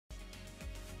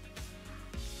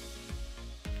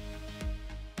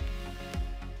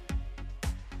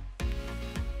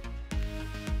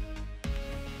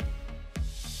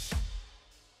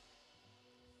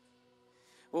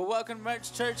Well, welcome to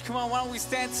Merge.Church. Come on, why don't we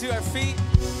stand to our feet?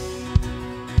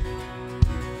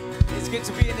 It's good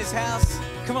to be in this house.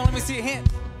 Come on, let me see a hand.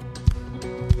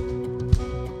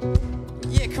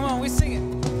 Yeah, come on, we sing it.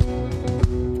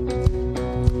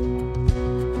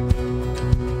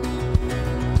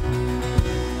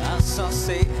 I saw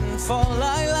Satan fall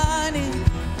like lightning.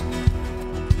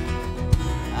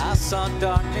 I saw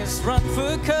darkness run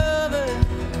for cover.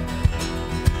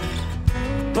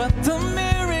 But the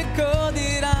miracle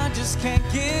that I just can't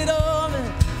get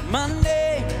over, my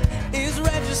name is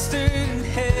registered in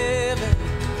heaven.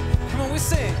 Come on, we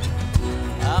sing.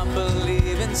 I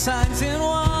believe in signs and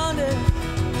wonders.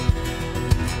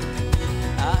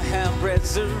 I have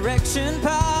resurrection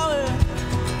power.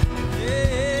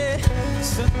 Yeah,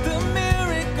 so the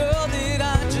miracle that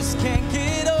I just can't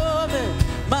get over,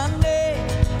 my name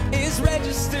is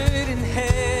registered in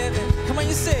heaven. Come on,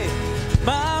 you say,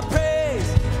 my praise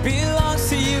belongs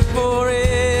to you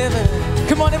forever.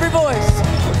 Come on, every voice.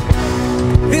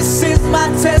 This is my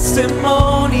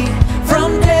testimony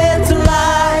from death to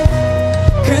life.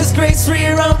 'Cause grace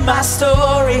rewrote my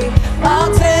story.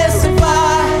 I'll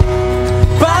testify.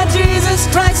 By Jesus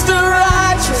Christ the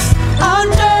righteous,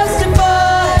 I'm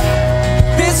justified.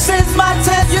 This is my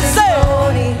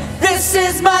testimony. This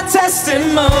is my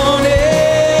testimony.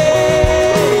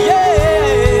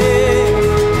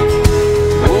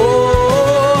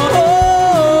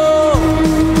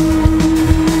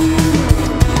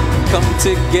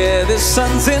 Together,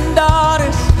 sons and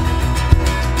daughters,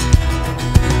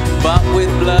 bought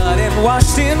with blood and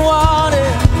washed in water.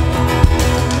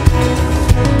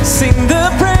 Sing the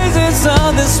praises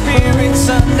of the Spirit,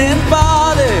 Son and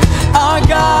Father. Our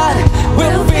God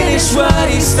will finish what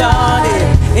He started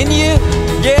in you.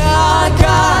 Yeah, our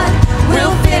God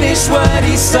will finish what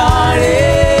He started.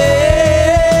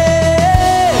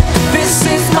 This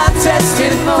is my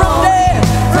testimony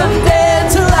from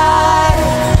death to life.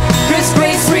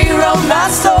 Grace rewrote my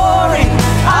story.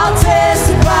 I'll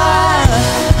testify.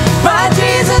 By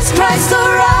Jesus Christ the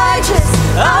righteous,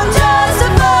 I'm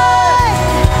justified.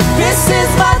 This is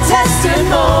my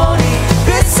testimony.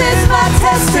 This is my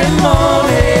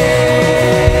testimony.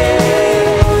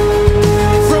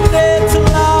 From death to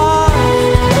life.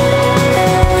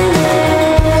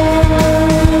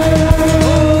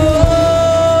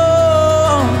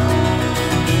 Oh.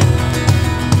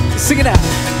 Sing it out.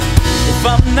 If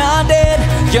I'm not dead,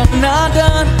 you're not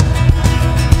done.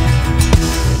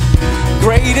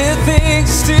 Greater things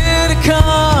still to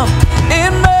come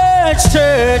in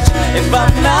Merge.Church. If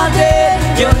I'm not dead,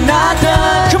 you're not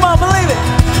done. Come on, believe it.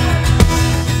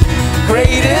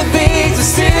 Greater things are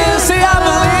still, say I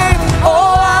believe.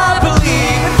 Oh, I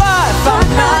believe. If I'm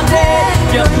not dead,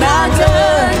 you're not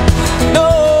done.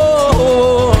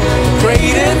 No,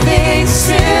 greater things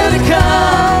still to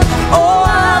come. Oh,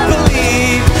 I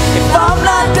believe. If I'm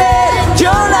not dead,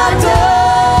 you're not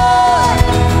done.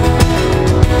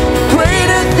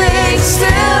 Greater things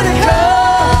still to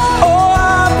come. Oh,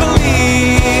 I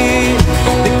believe.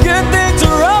 The good things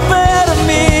are up ahead of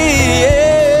me.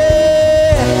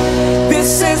 Yeah.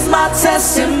 This is my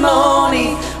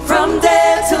testimony from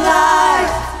death to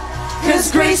life.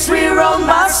 'Cause grace rewrote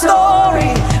my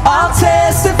story. I'll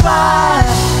testify.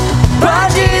 By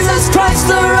Jesus Christ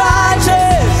the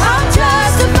righteous, I'm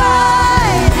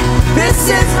justified. This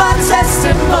is my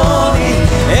testimony,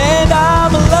 and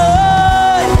I'm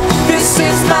alive. This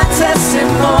is my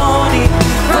testimony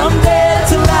from death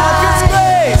to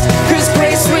life. 'Cause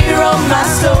grace rewrote my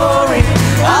story.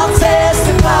 I'll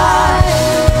testify.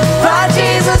 By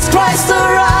Jesus Christ the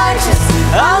righteous,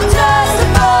 I'm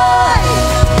justified.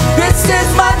 This is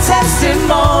my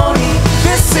testimony.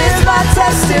 This is my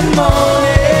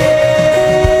testimony.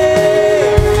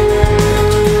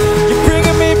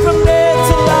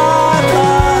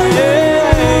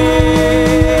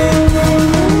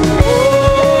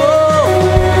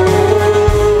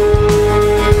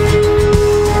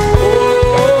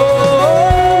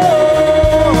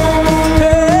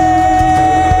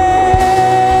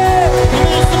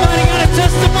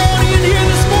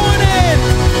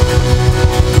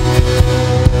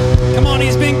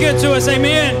 To us,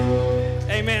 amen.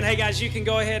 Amen. Hey guys, you can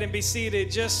go ahead and be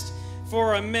seated just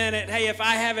for a minute. Hey, if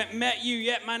I haven't met you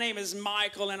yet, my name is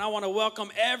Michael, and I want to welcome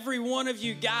every one of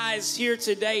you guys here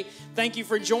today. Thank you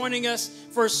for joining us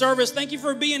for service. Thank you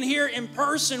for being here in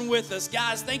person with us,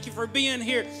 guys. Thank you for being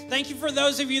here. Thank you for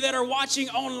those of you that are watching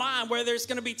online, whether it's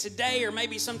going to be today or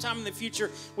maybe sometime in the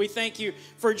future. We thank you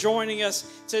for joining us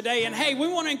today. And hey, we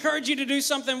want to encourage you to do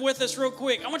something with us real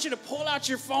quick. I want you to pull out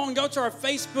your phone, go to our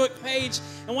Facebook page,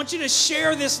 and I want you to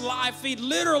share this live feed.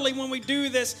 Literally, when we do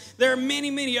this, there are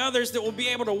many, many others that that will be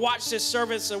able to watch this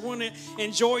service. So I want to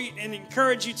enjoy and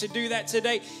encourage you to do that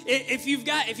today. If you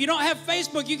don't have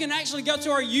Facebook, you can actually go to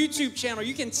our YouTube channel.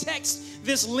 You can text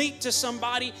this link to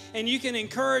somebody and you can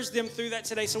encourage them through that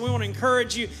today. So we want to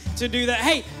encourage you to do that.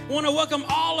 Hey, I want to welcome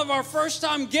all of our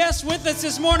first-time guests with us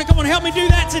this morning. Come on, help me do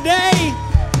that today.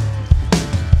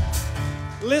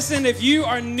 Listen, if you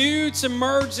are new to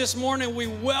Merge this morning, we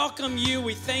welcome you.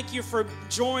 We thank you for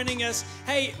joining us.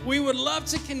 Hey, we would love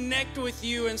to connect with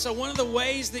you. And so one of the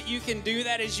ways that you can do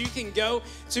that is you can go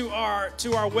to our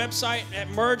website at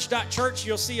Merge.Church.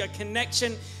 You'll see a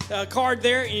connection card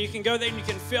there, and you can go there and you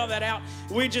can fill that out.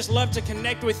 We just love to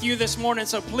connect with you this morning,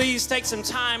 so please take some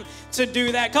time to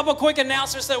do that. A couple quick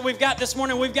announcements that we've got this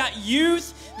morning. We've got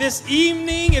youth this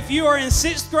evening. If you are in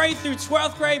 6th grade through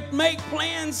 12th grade, make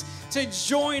plans to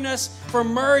join us for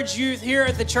Merge Youth here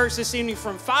at the church this evening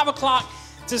from 5 o'clock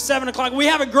to 7 o'clock. We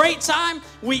have a great time.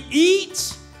 We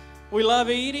eat. We love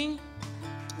eating.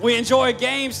 We enjoy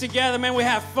games together, man. We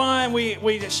have fun.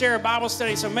 We share a Bible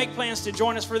study, so make plans to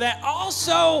join us for that.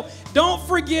 Also, don't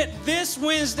forget this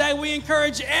Wednesday, we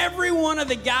encourage every one of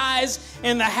the guys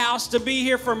in the house to be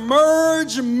here for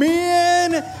Merge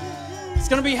Men. It's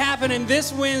going to be happening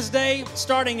this Wednesday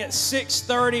starting at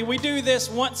 6:30. We do this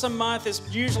once a month. It's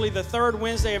usually the 3rd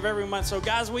Wednesday of every month. So,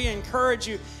 guys, we encourage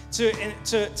you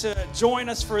to join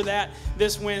us for that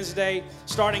this Wednesday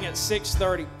starting at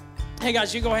 6:30. Hey,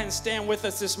 guys, you go ahead and stand with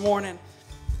us this morning.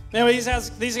 Now, these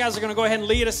guys are going to go ahead and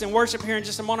lead us in worship here in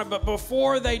just a moment. But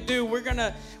before they do, we're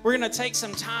gonna take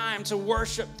some time to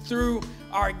worship through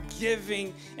our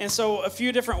giving. And so a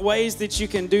few different ways that you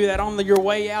can do that. On your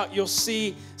way out, you'll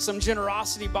see some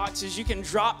generosity boxes. You can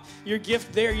drop your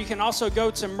gift there. You can also go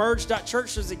to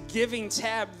Merge.Church. There's a giving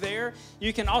tab there.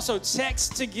 You can also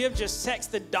text to give. Just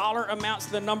text the dollar amounts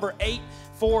to the number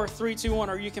 84321,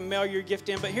 or you can mail your gift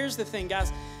in. But here's the thing,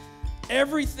 guys.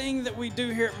 Everything that we do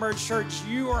here at Merge.Church,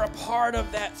 you are a part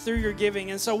of that through your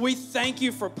giving. And so we thank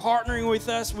you for partnering with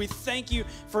us. We thank you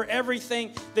for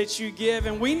everything that you give.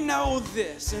 And we know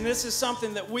this, and this is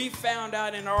something that we found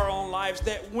out in our own lives,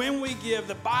 that when we give,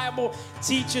 the Bible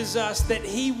teaches us that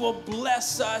He will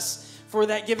bless us for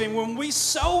that giving. When we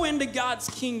sow into God's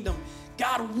kingdom,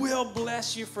 God will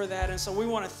bless you for that. And so we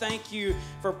want to thank you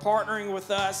for partnering with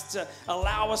us to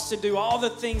allow us to do all the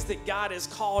things that God has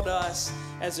called us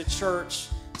as a church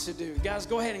to do. Guys,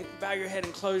 go ahead and bow your head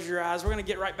and close your eyes. We're going to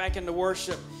get right back into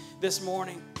worship this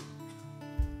morning.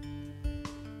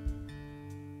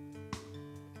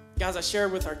 Guys, I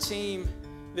shared with our team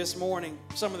this morning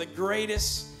some of the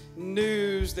greatest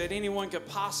news that anyone could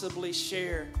possibly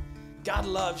share. God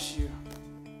loves you.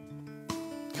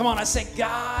 Come on, I say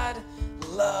God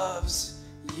loves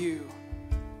you.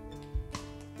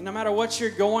 And no matter what you're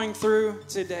going through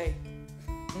today,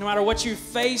 no matter what you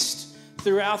faced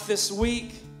throughout this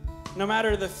week, no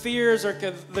matter the fears or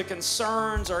the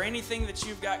concerns or anything that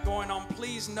you've got going on,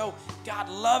 please know God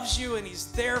loves you and He's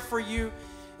there for you.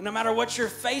 And no matter what you're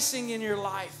facing in your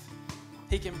life,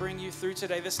 He can bring you through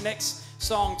today. This next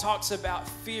song talks about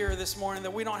fear this morning,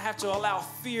 that we don't have to allow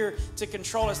fear to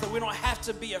control us, that we don't have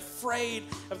to be afraid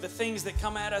of the things that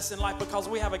come at us in life, because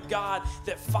we have a God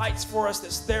that fights for us,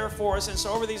 that's there for us. And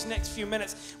so over these next few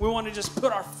minutes, we want to just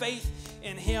put our faith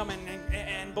in Him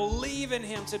and believe in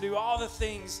Him to do all the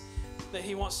things that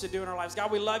He wants to do in our lives.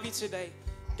 God, we love You today.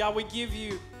 God, we give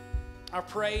You our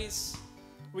praise.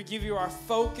 We give You our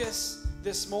focus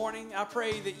this morning. I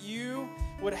pray that You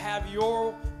would have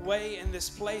Your way in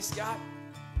this place, God.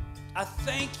 I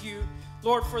thank You,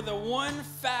 Lord, for the one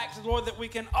fact, Lord, that we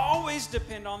can always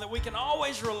depend on, that we can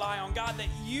always rely on, God, that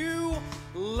You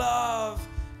love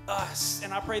us.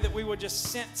 And I pray that we would just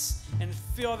sense and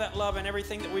feel that love in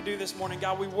everything that we do this morning.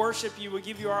 God, we worship You. We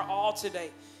give You our all today.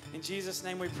 In Jesus'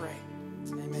 name we pray.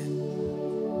 Amen.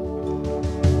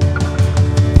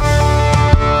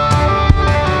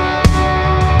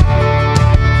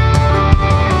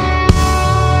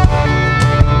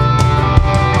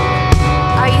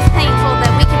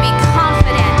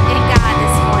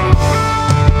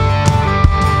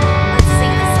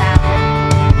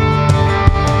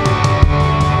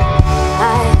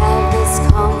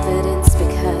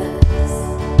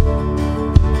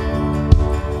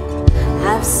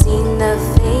 I've seen the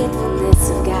faithfulness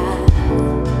of God.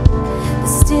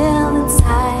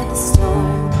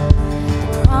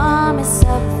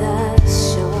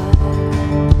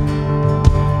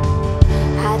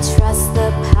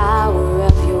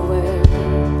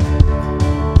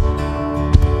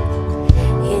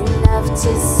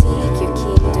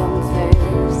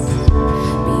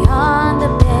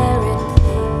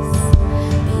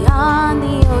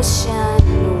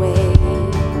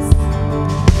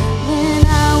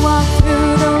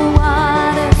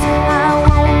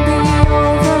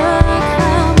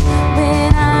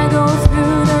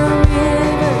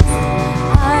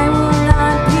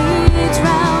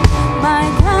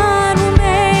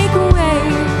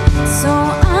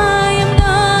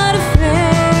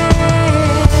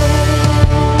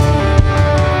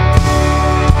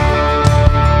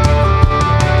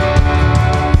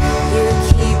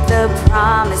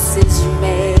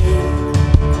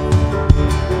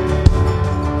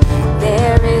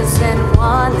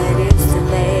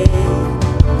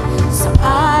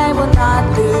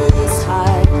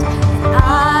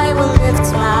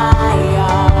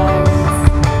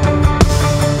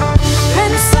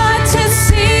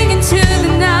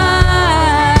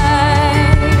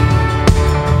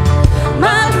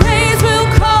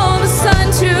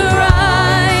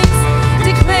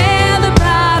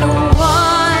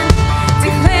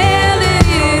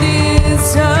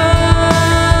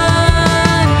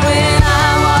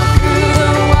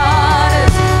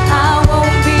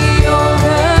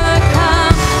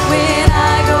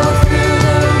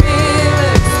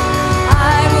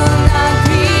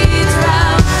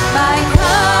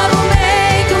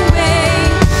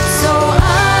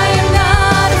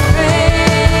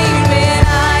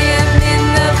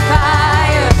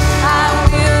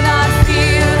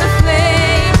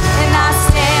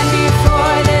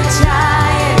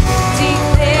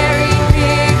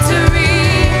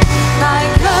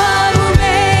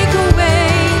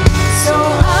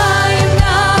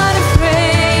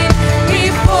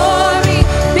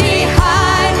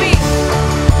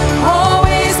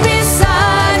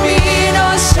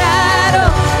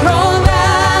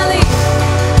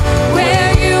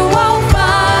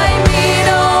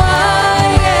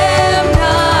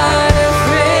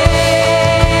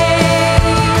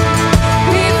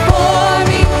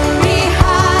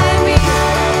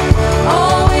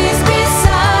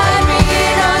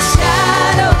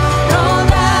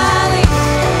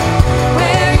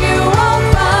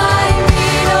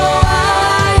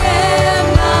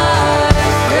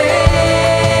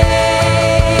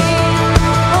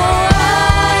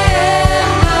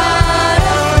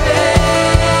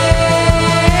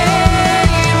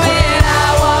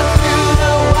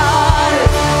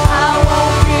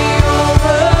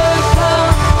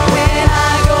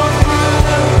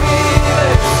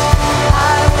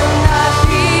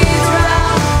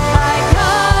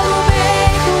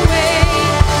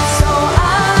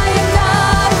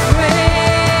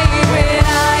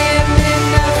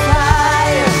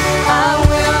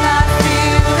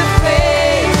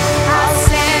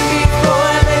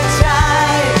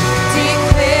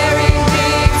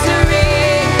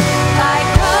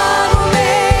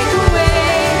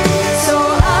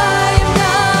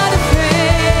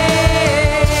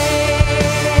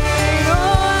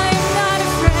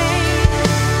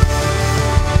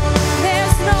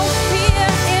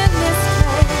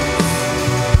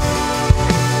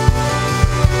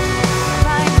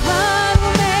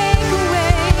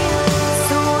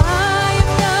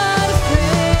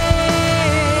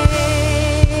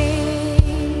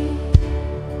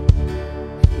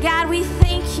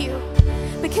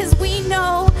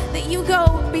 know that you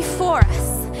go before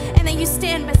us and that you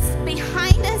stand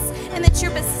behind us and that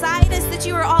you're beside us, that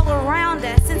you are all around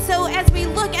us. And so as we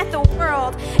look at the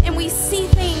world and we see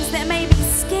things that may be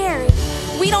scary,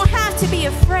 we don't have to be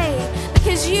afraid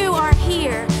because you are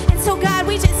here. And so God,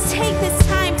 we just take this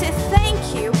time to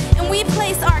thank you, and we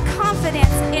place our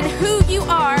confidence in who you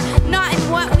are, not in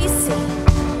what we see.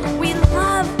 We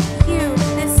love you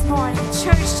this morning.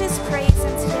 Church, just praise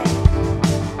him today.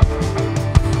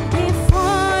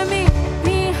 Before me,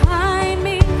 behind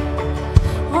me,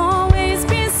 always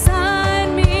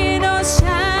beside me, no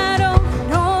shadow,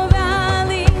 no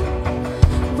valley,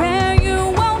 where you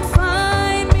won't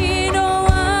find me. No,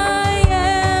 I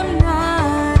am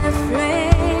not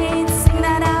afraid. Sing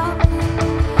that out.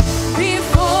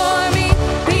 Before me,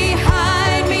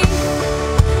 behind me,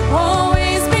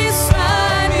 always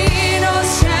beside me, no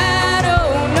shadow,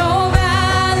 no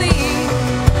valley,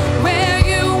 where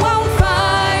you won't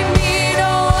find me.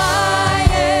 No, I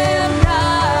am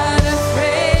not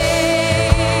afraid.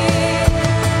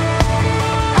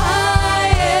 I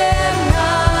am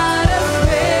not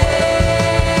afraid.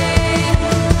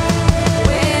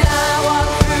 When I walk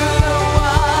through the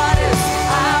waters,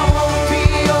 I won't be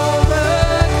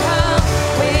overcome.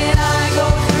 When I go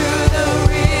through the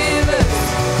rivers,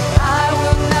 I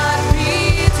will not be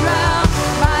drowned.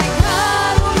 My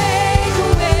God will make a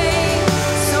way,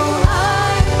 so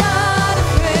I'm not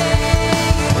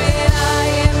afraid. When I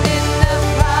am in the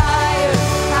fire,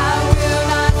 I will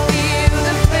not feel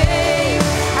the flame.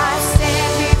 I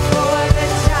stand before the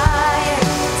giant,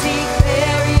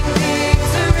 declaring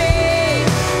victory.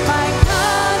 My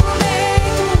God will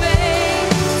make a way,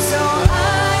 so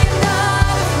I'm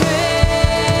not afraid.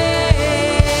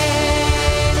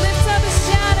 Lift up a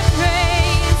shout of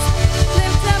praise.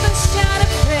 Lift up a shout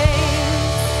of praise.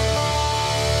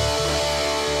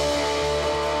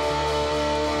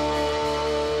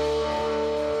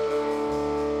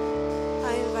 I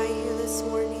invite you this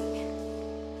morning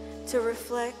to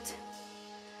reflect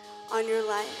on your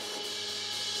life.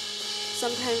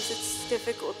 Sometimes it's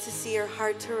difficult to see or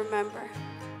hard to remember.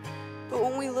 But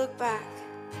when we look back,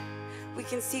 we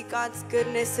can see God's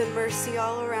goodness and mercy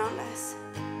all around us.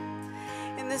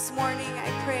 And this morning,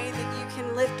 I pray that you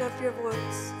can lift up your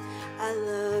voice. I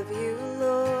love you,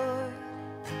 Lord.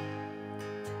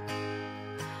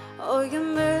 Oh, your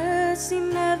mercy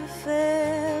never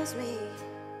fails me.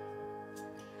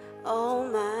 All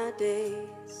my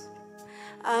days,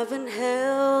 I've been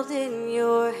held in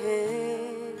your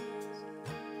hands.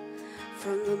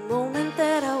 From the moment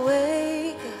that I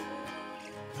wake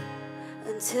up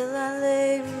until I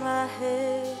lay my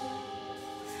head,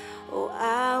 oh,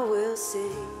 I will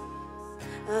sing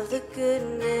of the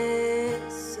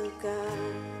goodness of God.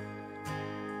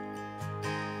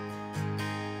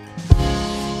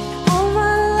 All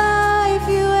my life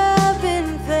you have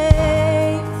been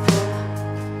faithful.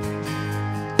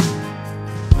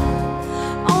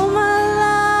 All my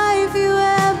life you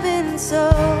have been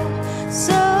so,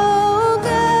 so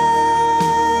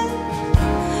good.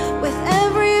 With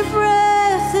every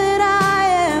breath that I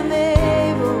am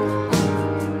able,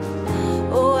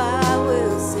 oh, I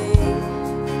will sing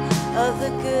of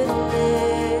the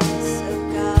goodness of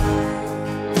God.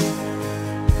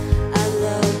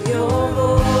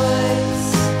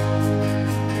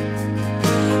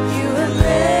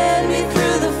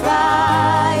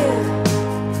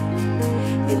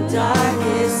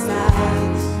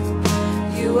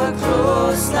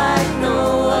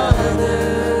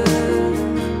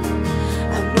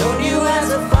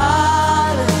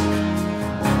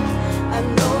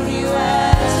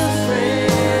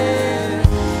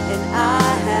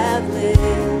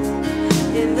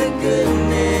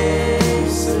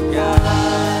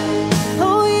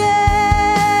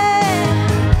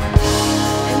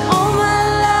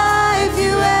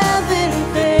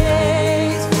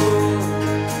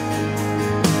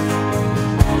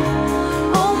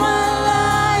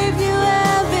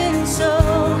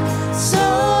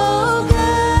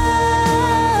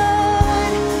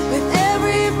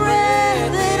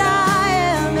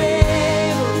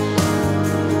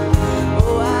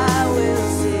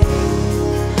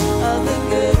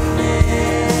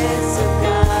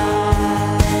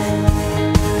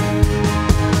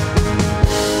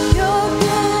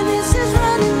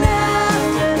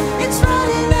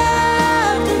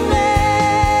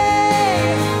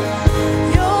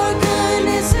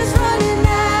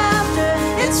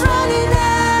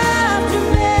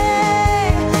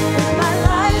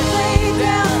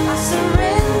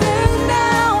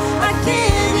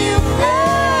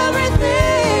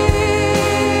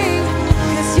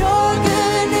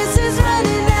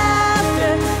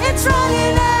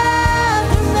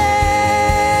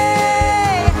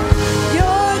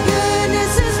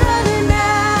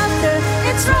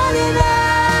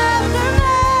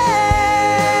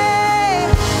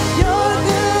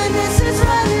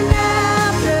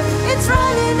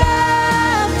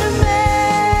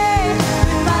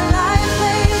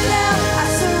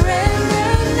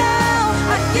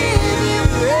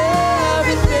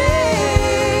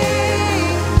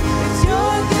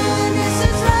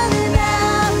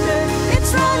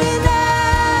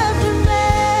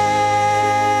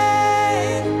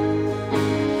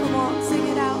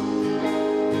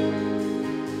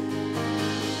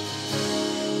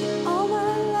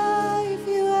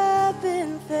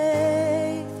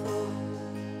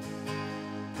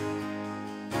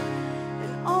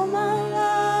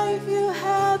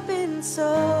 been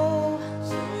so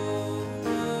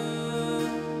good.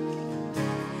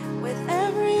 With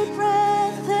every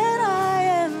breath that I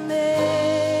am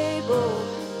able,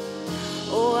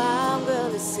 oh, I'm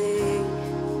gonna sing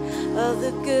of the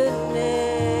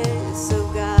goodness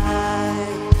of God.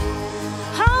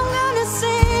 I'm gonna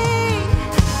sing,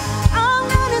 oh,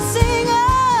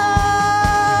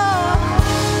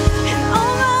 and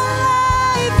all my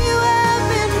life you have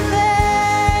been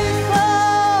faithful.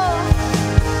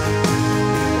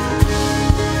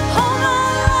 All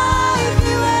my life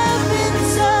you have been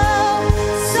so,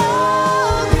 so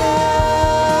good.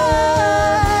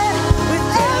 With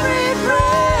every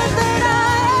breath that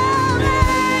I am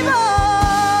able,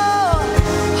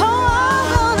 oh, I'm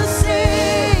gonna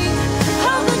sing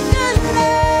of the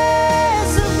goodness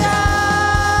of God.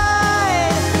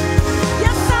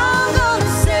 Yes, I'm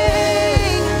gonna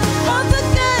sing of the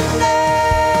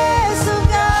goodness of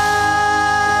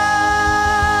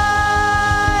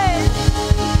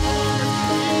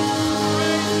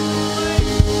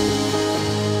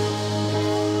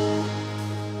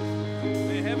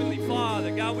May Heavenly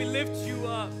Father, God, we lift you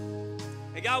up.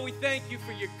 And God, we thank you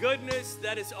for your goodness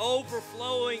that is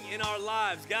overflowing in our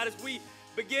lives. God, as we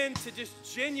begin to just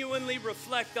genuinely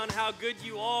reflect on how good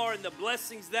you are and the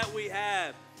blessings that we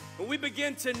have, when we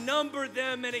begin to number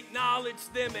them and acknowledge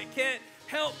them, it can't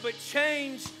help but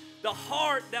change the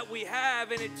heart that we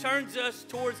have, and it turns us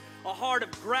towards a heart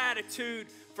of gratitude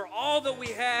for all that we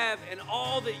have and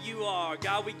all that you are.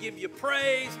 God, we give you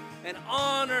praise and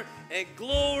honor and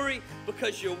glory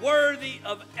because you're worthy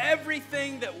of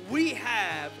everything that we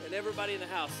have. And everybody in the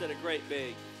house said a great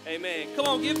big amen. Come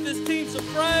on, give this team some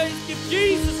praise. Give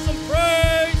Jesus some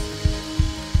praise.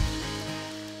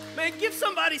 Man, give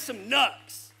somebody some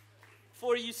nucks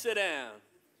before you sit down.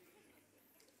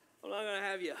 I'm not going to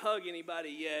have you hug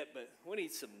anybody yet, but we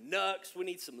need some nucks. We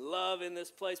need some love in this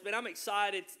place. Man, I'm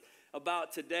excited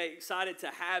about today, excited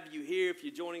to have you here. If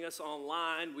you're joining us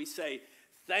online, we say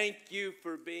thank you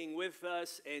for being with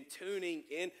us and tuning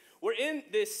in. We're in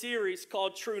this series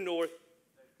called True North,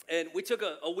 and we took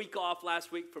a week off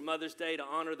last week for Mother's Day to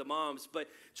honor the moms. But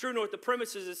True North, the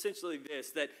premise is essentially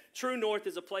this, that True North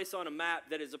is a place on a map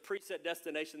that is a preset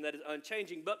destination that is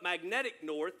unchanging, but magnetic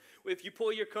north, if you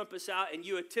pull your compass out and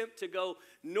you attempt to go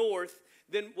north,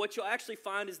 then what you'll actually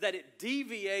find is that it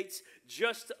deviates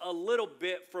just a little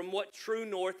bit from what true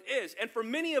north is. And for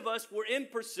many of us, we're in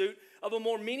pursuit of a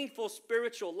more meaningful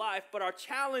spiritual life, but our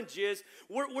challenge is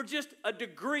we're just a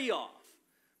degree off,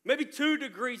 maybe 2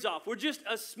 degrees off. We're just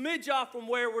a smidge off from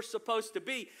where we're supposed to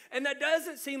be. And that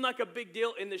doesn't seem like a big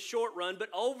deal in the short run, but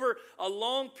over a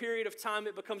long period of time,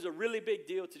 it becomes a really big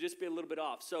deal to just be a little bit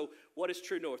off. So what is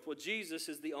true north? Well, Jesus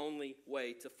is the only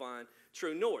way to find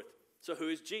true north. So who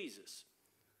is Jesus?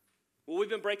 Well, we've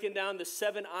been breaking down the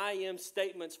 7 I am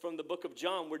statements from the book of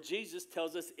John, where Jesus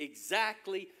tells us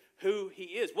exactly who he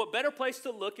is. What better place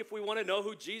to look if we want to know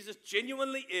who Jesus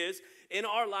genuinely is in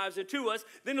our lives and to us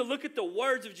than to look at the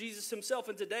words of Jesus himself.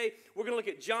 And today we're going to look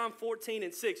at John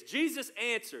 14:6. Jesus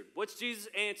answered. What's Jesus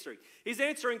answering? He's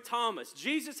answering Thomas.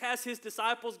 Jesus has his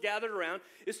disciples gathered around.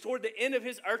 It's toward the end of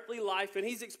his earthly life, and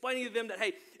he's explaining to them that,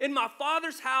 hey, in my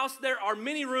Father's house there are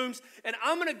many rooms, and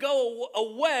I'm going to go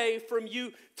away from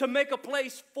you to make a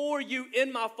place for you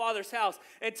in my Father's house.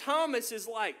 And Thomas is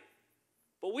like,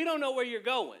 but we don't know where you're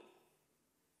going.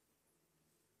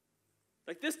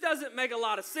 Like, this doesn't make a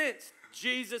lot of sense,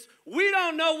 Jesus. We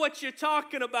don't know what you're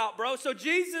talking about, bro. So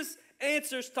Jesus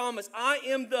answers Thomas, I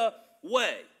am the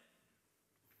way,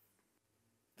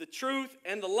 the truth,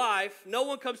 and the life. No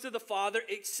one comes to the Father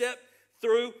except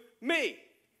through me.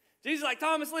 Jesus is like,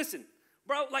 Thomas, listen,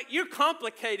 bro, like, you're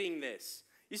complicating this.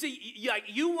 You see,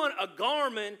 you want a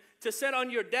Garmin to set on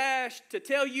your dash to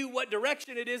tell you what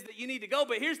direction it is that you need to go,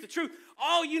 but here's the truth.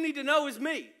 All you need to know is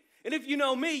me. And if you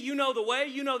know me, you know the way,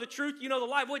 you know the truth, you know the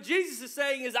life. What Jesus is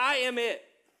saying is, I am it.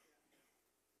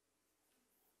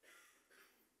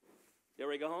 You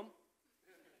ready to go home?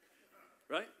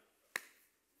 Right?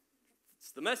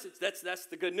 It's the message. That's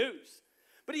the good news.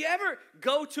 But do you ever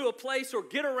go to a place or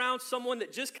get around someone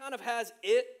that just kind of has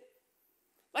it?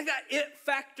 Like that it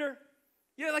factor?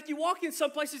 You know, like you walk in some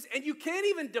places and you can't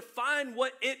even define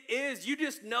what it is. You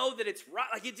just know that it's right.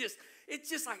 Like it's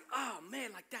just like, oh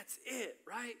man, like that's it,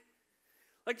 right?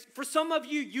 Like for some of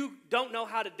you, you don't know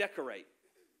how to decorate.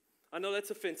 I know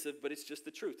that's offensive, but it's just the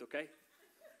truth, okay?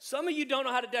 Some of you don't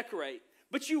know how to decorate,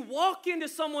 but you walk into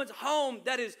someone's home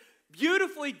that is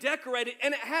beautifully decorated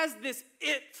and it has this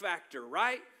it factor,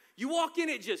 right? You walk in,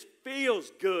 it just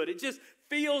feels good. It just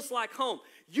feels like home.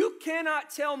 You cannot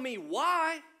tell me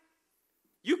why.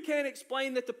 You can't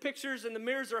explain that the pictures and the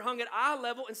mirrors are hung at eye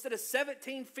level instead of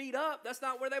 17 feet up. That's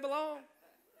not where they belong.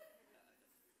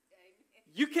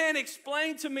 You can't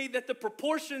explain to me that the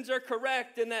proportions are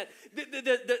correct and that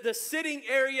the sitting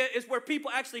area is where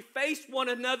people actually face one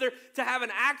another to have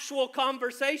an actual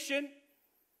conversation.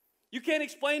 You can't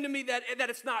explain to me that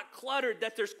it's not cluttered,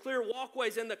 that there's clear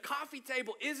walkways, and the coffee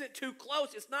table isn't too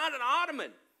close. It's not an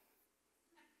ottoman.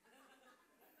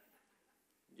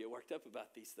 I get worked up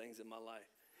about these things in my life.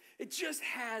 It just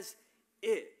has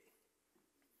it.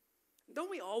 Don't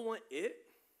we all want it?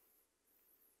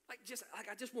 I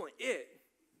just want it.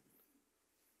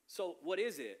 So what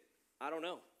is it? I don't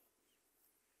know.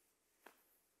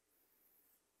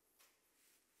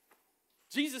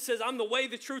 Jesus says, I'm the way,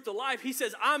 the truth, the life. He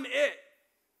says, I'm it.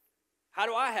 How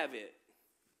do I have it?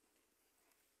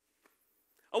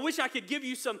 I wish I could give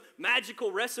you some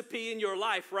magical recipe in your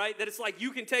life, right? That it's like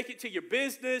you can take it to your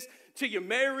business, to your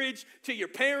marriage, to your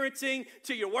parenting,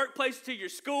 to your workplace, to your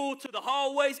school, to the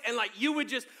hallways, and like you would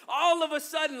just all of a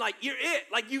sudden, like you're it.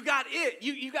 Like you got it.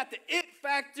 You got the it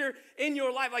factor in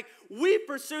your life. Like we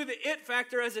pursue the it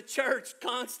factor as a church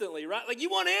constantly, right? Like you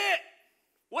want it.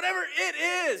 Whatever it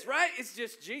is, right? It's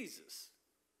just Jesus.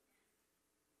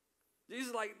 Jesus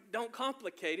is like, don't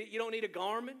complicate it. You don't need a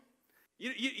Garmin.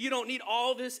 You don't need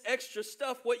all this extra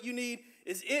stuff. What you need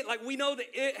is it. Like we know that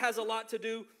it has a lot to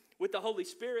do with the Holy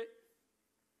Spirit.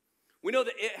 We know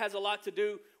that it has a lot to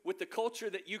do with the culture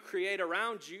that you create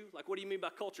around you. Like what do you mean by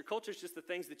culture? Culture is just the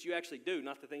things that you actually do,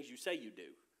 not the things you say you do.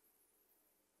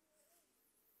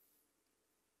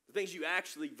 The things you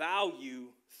actually value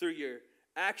through your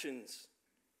actions.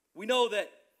 We know that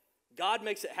God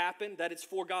makes it happen, that it's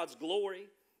for God's glory,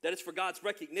 that it's for God's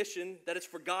recognition, that it's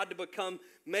for God to become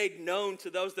made known to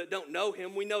those that don't know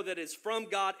him. We know that it's from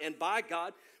God and by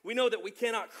God. We know that we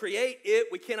cannot create it,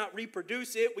 we cannot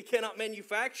reproduce it, we cannot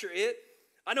manufacture it.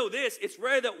 I know this, it's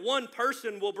rare that one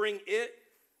person will bring it,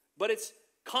 but it's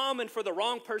common for the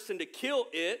wrong person to kill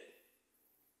it.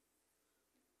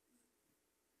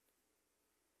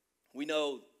 We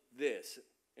know this,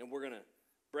 and we're going to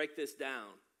break this down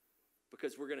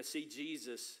because we're going to see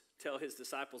Jesus tell his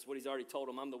disciples what he's already told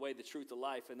them. I'm the way, the truth, the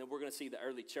life. And then we're going to see the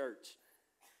early church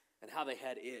and how they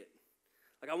had it.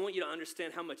 Like I want you to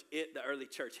understand how much it the early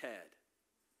church had.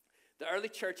 The early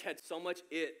church had so much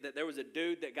it that there was a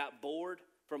dude that got bored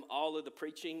from all of the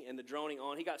preaching and the droning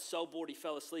on. He got so bored he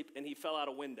fell asleep and he fell out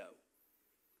a window.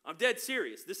 I'm dead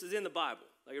serious. This is in the Bible.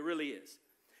 Like it really is.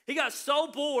 He got so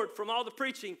bored from all the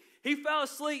preaching, he fell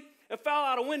asleep and fell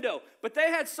out a window. But they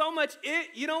had so much it,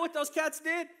 you know what those cats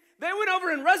did? They went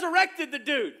over and resurrected the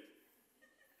dude.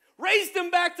 Raised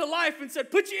him back to life and said,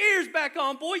 put your ears back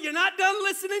on, boy. You're not done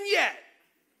listening yet.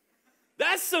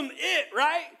 That's some it,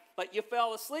 right? Like you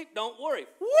fell asleep, don't worry.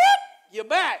 Whoop, you're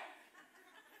back.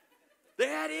 They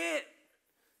had it.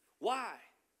 Why?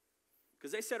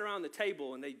 Because they sat around the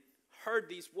table and they heard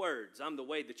these words, I'm the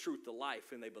way, the truth, the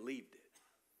life, and they believed it.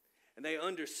 And they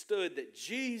understood that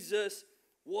Jesus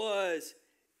was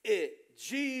it.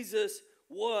 Jesus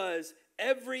was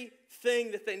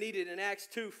everything that they needed. In Acts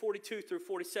 2:42 through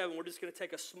 47, we're just going to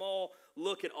take a small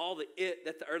look at all the it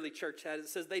that the early church had. It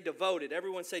says they devoted.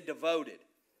 Everyone say devoted.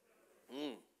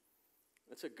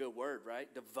 That's a good word,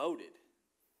 right? Devoted.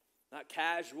 Not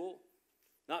casual,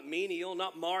 not menial,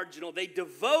 not marginal. They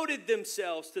devoted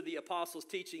themselves to the apostles'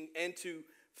 teaching and to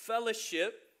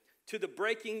fellowship, to the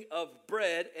breaking of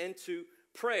bread and to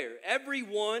prayer.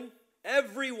 Everyone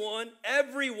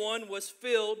was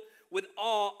filled with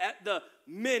awe at the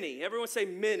many, everyone say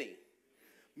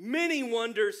many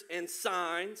wonders and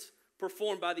signs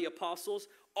performed by the apostles.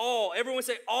 All, everyone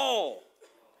say all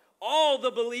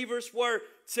the believers were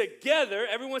together,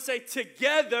 everyone say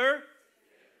together,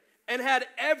 and had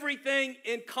everything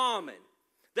in common.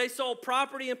 They sold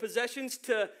property and possessions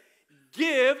to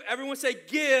give, everyone say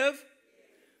give.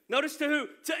 Notice to who?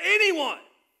 To anyone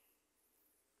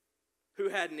who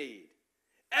had need.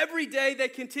 Every day they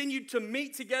continued to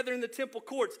meet together in the temple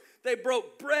courts. They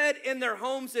broke bread in their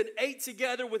homes and ate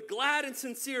together with glad and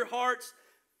sincere hearts.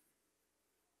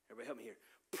 Everybody help me here.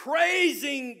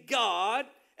 Praising God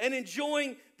and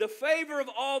enjoying the favor of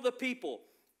all the people.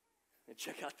 And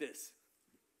check out this.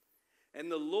 And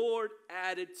the Lord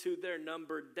added to their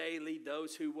number daily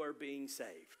those who were being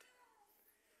saved.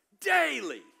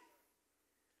 Daily.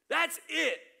 That's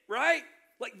it, right?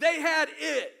 Like they had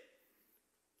it.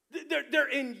 They're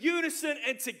in unison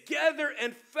and together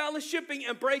and fellowshipping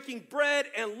and breaking bread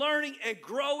and learning and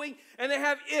growing. And they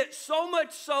have it so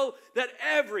much so that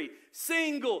every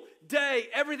single day,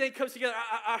 everything comes together.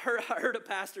 I heard a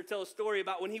pastor tell a story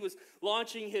about when he was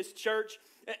launching his church.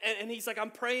 And he's like,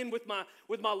 I'm praying with my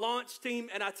launch team.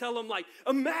 And I tell them, like,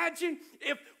 imagine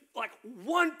if like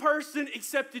one person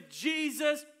accepted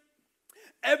Jesus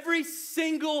every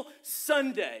single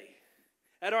Sunday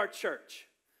at our church.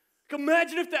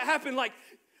 Imagine if that happened. Like,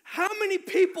 how many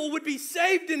people would be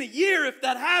saved in a year if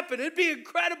that happened? It'd be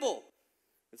incredible.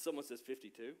 And someone says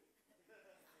 52.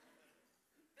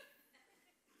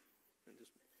 And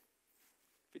just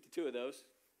 52 of those,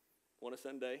 one a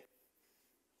Sunday.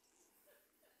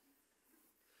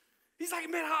 He's like,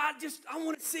 man, I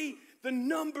want to see the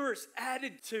numbers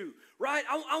added to, right?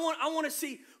 I want to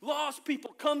see lost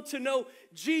people come to know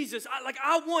Jesus.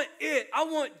 I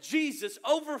want Jesus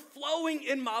overflowing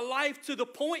in my life to the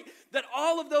point that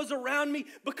all of those around me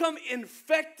become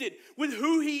infected with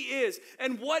who he is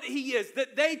and what he is.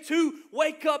 That they too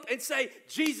wake up and say,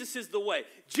 Jesus is the way.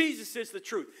 Jesus is the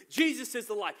truth. Jesus is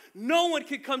the life. No one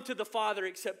can come to the Father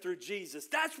except through Jesus.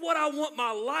 That's what I want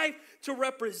my life to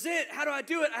represent. How do I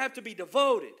do it? I have to be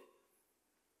devoted.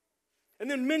 And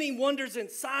then many wonders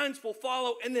and signs will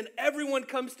follow, and then everyone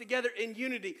comes together in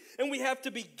unity. And we have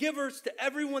to be givers to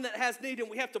everyone that has need, and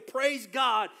we have to praise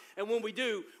God. And when we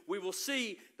do, we will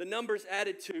see the numbers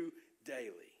added to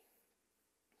daily.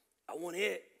 I want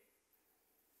it.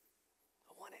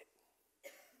 I want it.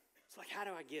 It's like, how do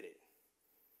I get it?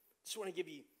 I just want to give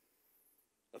you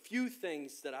a few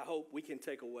things that I hope we can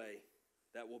take away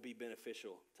that will be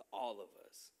beneficial to all of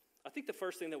us. I think the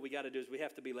first thing that we got to do is we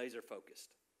have to be laser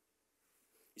focused.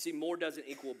 You see, more doesn't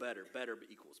equal better. Better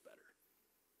equals better.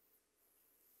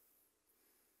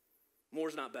 More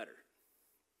is not better.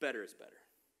 Better is better.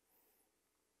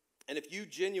 And if you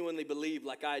genuinely believe,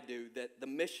 like I do, that the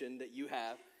mission that you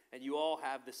have, and you all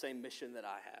have the same mission that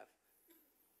I have,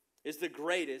 is the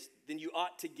greatest, then you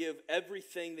ought to give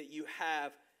everything that you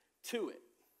have to it.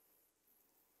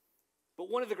 But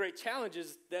one of the great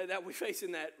challenges that we face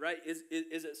in that, right, is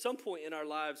at some point in our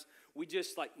lives, we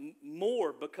just like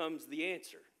more becomes the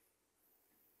answer.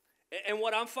 And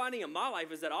what I'm finding in my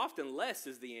life is that often less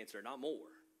is the answer, not more.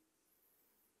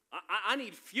 I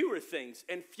need fewer things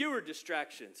and fewer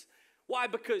distractions. Why?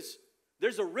 Because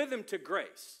there's a rhythm to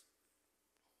grace.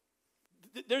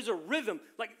 There's a rhythm.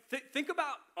 Like, think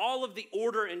about all of the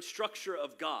order and structure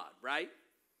of God, right?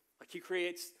 Like, he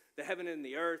creates the heaven and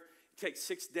the earth. It takes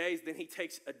 6 days, then he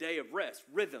takes a day of rest.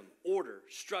 Rhythm, order,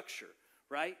 structure,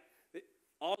 right?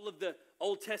 All of the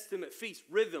Old Testament feasts,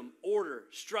 rhythm, order,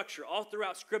 structure. All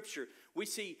throughout Scripture, we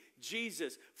see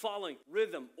Jesus following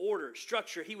rhythm, order,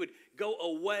 structure. He would go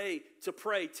away to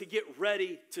pray, to get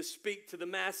ready to speak to the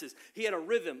masses. He had a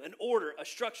rhythm, an order, a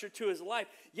structure to his life.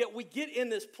 Yet we get in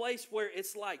this place where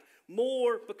it's like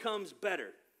more becomes better.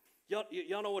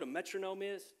 Y'all know what a metronome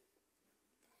is?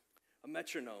 A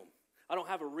metronome. I don't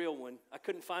have a real one. I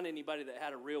couldn't find anybody that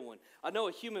had a real one. I know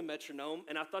a human metronome,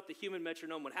 and I thought the human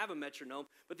metronome would have a metronome,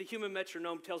 but the human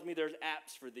metronome tells me there's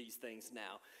apps for these things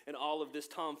now and all of this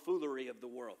tomfoolery of the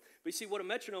world. But you see, what a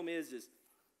metronome is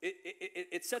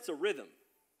it sets a rhythm.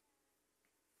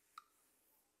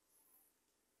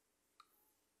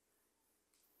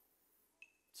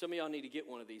 Some of y'all need to get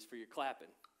one of these for your clapping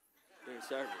during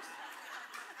service.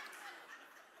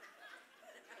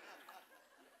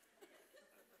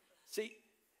 See,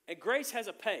 and grace has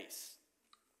a pace.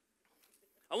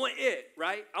 I want it,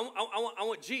 right? I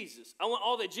want Jesus. I want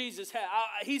all that Jesus had.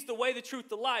 He's the way, the truth,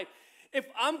 the life. If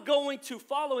I'm going to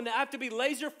follow in that, I have to be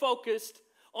laser focused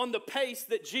on the pace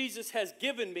that Jesus has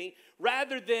given me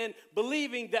rather than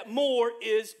believing that more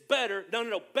is better.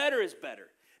 No, better is better.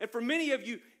 And for many of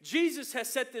you, Jesus has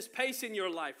set this pace in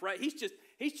your life, right? He's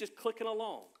just clicking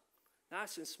along.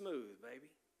 Nice and smooth, baby,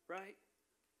 right?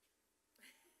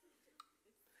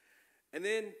 And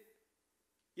then,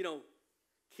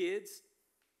 kids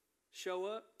show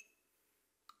up,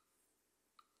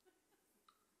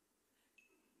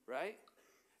 right?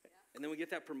 And then we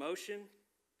get that promotion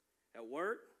at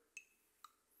work,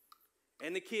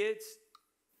 and the kids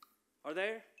are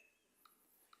there.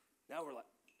 Now we're like,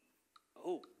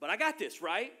 oh, but I got this,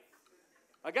 right?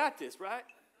 I got this, right?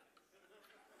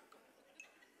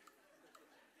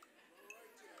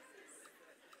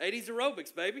 '80s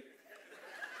aerobics, baby.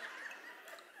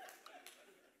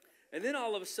 And then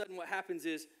all of a sudden what happens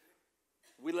is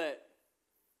we let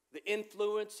the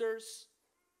influencers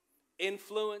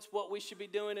influence what we should be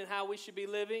doing and how we should be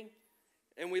living.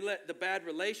 And we let the bad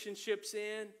relationships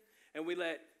in. And we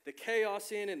let the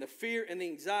chaos in and the fear and the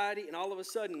anxiety. And all of a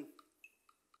sudden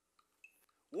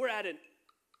we're at an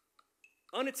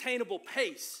unattainable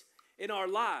pace in our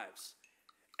lives.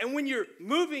 And when you're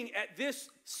moving at this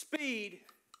speed,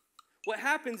 what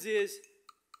happens is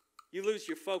you lose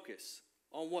your focus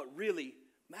on what really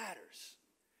matters.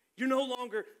 You're no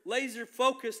longer laser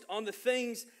focused on the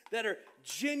things that are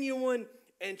genuine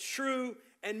and true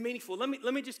and meaningful. Let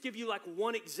me just give you like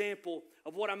one example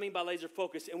of what I mean by laser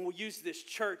focus, and we'll use this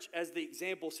church as the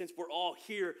example since we're all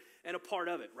here and a part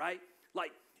of it, right?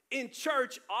 Like in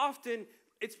church, often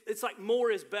it's like more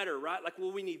is better, right? Like,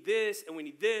 well, we need this, and we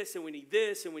need this, and we need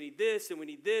this, and we need this, and we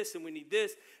need this, and we need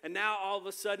this. And now all of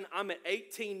a sudden, I'm at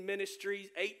 18 ministries,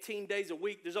 18 days a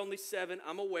week. There's only 7,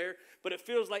 I'm aware, but it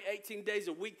feels like 18 days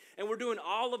a week, and we're doing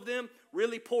all of them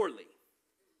really poorly.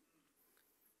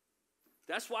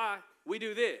 That's why we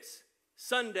do this.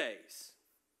 Sundays.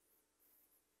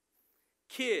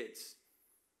 Kids.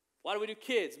 Why do we do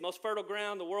kids? Most fertile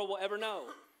ground the world will ever know.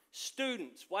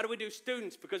 Students. Why do we do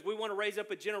students? Because we want to raise up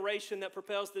a generation that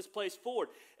propels this place forward.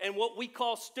 And what we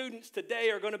call students today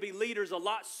are going to be leaders a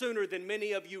lot sooner than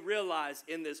many of you realize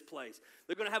in this place.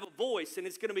 They're going to have a voice, and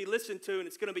it's going to be listened to, and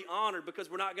it's going to be honored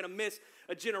because we're not going to miss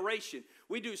a generation.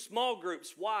 We do small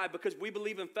groups. Why? Because we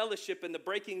believe in fellowship and the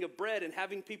breaking of bread and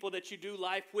having people that you do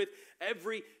life with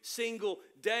every single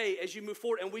day as you move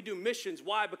forward. And we do missions.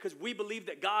 Why? Because we believe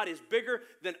that God is bigger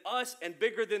than us and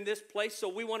bigger than this place, so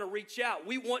we want to reach out.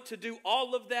 We want to do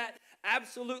all of that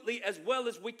absolutely as well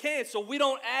as we can, so we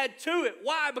don't add to it.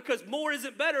 Why? Because more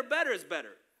isn't better, better is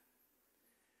better.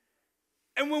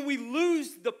 And when we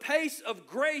lose the pace of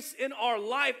grace in our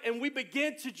life and we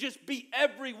begin to just be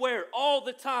everywhere all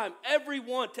the time,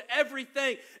 everyone to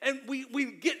everything, and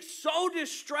we get so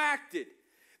distracted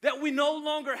that we no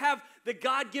longer have the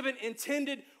God-given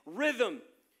intended rhythm.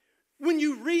 When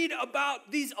you read about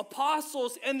these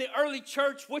apostles and the early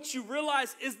church, what you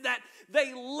realize is that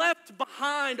they left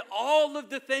behind all of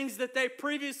the things that they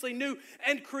previously knew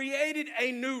and created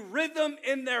a new rhythm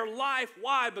in their life.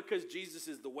 Why? Because Jesus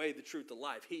is the way, the truth, the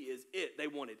life. He is it. They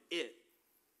wanted it.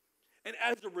 And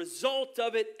as a result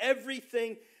of it,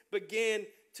 everything began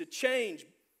to change.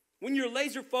 When you're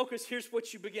laser focused, here's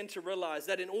what you begin to realize,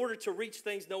 that in order to reach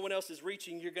things no one else is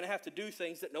reaching, you're going to have to do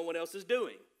things that no one else is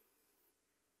doing.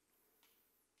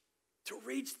 To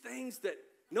reach things that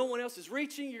no one else is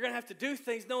reaching, you're going to have to do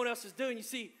things no one else is doing. You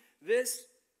see, this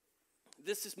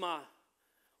is my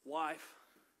wife.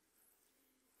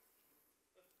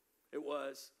 It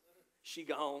was. She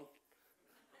gone.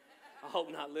 I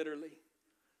hope not literally.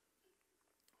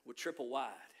 We're triple wide.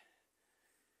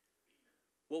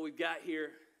 What we've got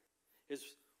here is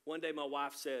one day my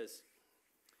wife says,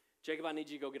 Jacob, I need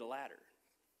you to go get a ladder.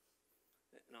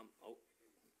 And I'm, oh,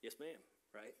 yes ma'am,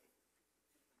 right?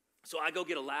 So I go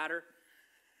get a ladder,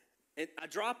 and I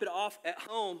drop it off at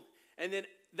home, and then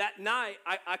that night,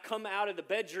 I come out of the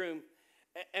bedroom,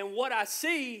 and what I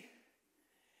see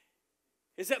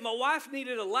is that my wife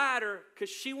needed a ladder because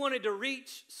she wanted to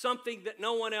reach something that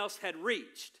no one else had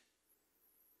reached.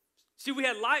 See, we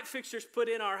had light fixtures put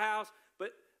in our house,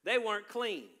 but they weren't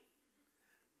clean.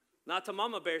 Not to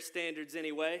Mama Bear standards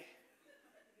anyway.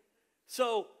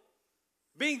 So,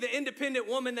 being the independent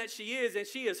woman that she is, and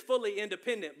she is fully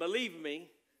independent, believe me,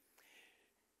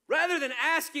 rather than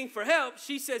asking for help,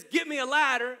 she says, get me a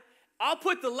ladder. I'll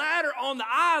put the ladder on the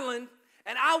island,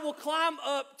 and I will climb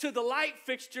up to the light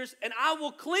fixtures, and I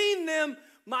will clean them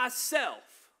myself.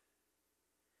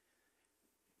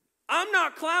 I'm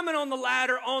not climbing on the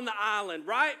ladder on the island,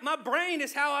 right? My brain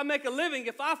is how I make a living.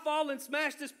 If I fall and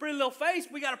smash this pretty little face,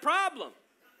 we got a problem.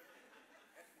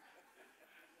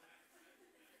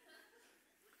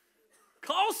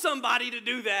 Call somebody to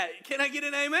do that. Can I get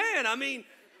an amen? I mean,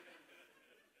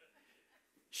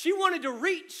 she wanted to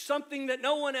reach something that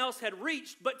no one else had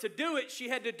reached, but to do it, she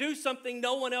had to do something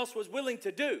no one else was willing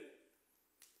to do.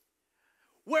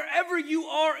 Wherever you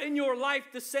are in your life,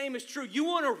 the same is true. You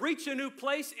want to reach a new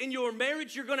place in your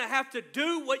marriage, you're going to have to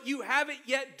do what you haven't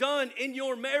yet done in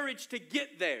your marriage to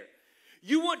get there.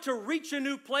 You want to reach a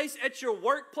new place at your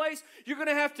workplace, you're going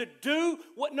to have to do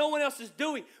what no one else is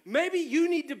doing. Maybe you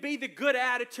need to be the good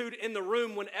attitude in the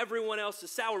room when everyone else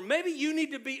is sour. Maybe you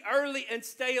need to be early and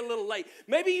stay a little late.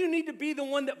 Maybe you need to be the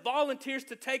one that volunteers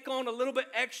to take on a little bit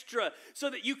extra so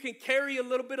that you can carry a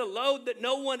little bit of load that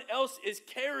no one else is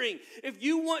carrying. If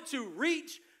you want to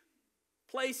reach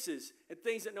places and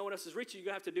things that no one else is reaching, you're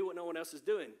going to have to do what no one else is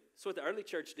doing. That's what the early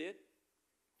church did.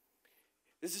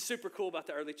 This is super cool about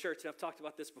the early church, and I've talked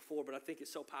about this before, but I think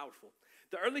it's so powerful.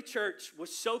 The early church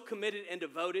was so committed and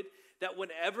devoted that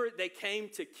whenever they came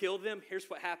to kill them, here's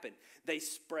what happened. They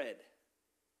spread.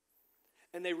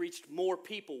 And they reached more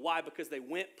people. Why? Because they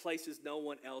went places no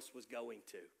one else was going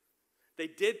to. They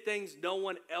did things no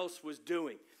one else was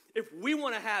doing. If we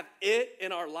want to have it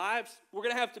in our lives, we're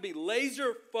going to have to be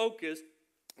laser focused.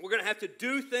 We're going to have to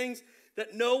do things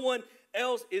that no one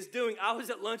else is doing. I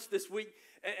was at lunch this week,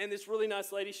 and this really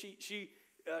nice lady, she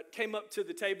came up to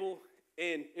the table,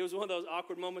 and it was one of those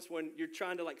awkward moments when you're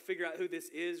trying to like figure out who this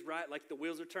is, right? Like the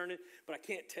wheels are turning, but I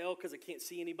can't tell because I can't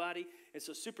see anybody, and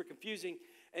so super confusing.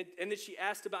 And then she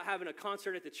asked about having a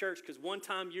concert at the church, because one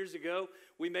time years ago,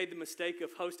 we made the mistake of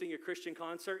hosting a Christian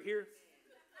concert here.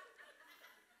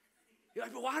 You're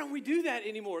like, but why don't we do that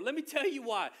anymore? Let me tell you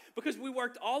why. Because we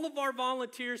worked all of our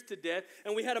volunteers to death,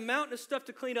 and we had a mountain of stuff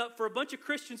to clean up for a bunch of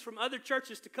Christians from other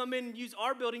churches to come in and use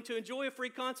our building to enjoy a free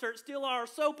concert, steal our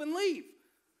soap, and leave.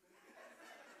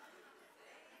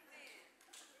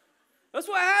 That's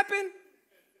what happened.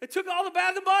 They took all the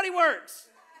Bath and Body Works.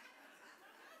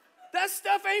 That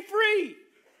stuff ain't free.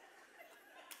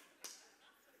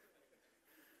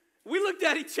 We looked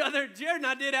at each other, Jared and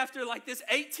I did, after like this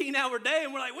 18-hour day,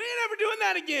 and we're like, we ain't ever doing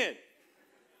that again.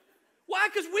 Why?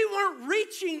 Because we weren't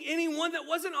reaching anyone that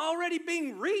wasn't already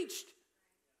being reached.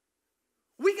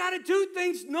 We got to do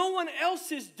things no one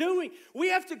else is doing. We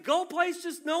have to go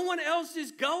places no one else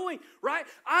is going, right?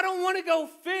 I don't want to go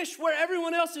fish where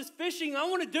everyone else is fishing. I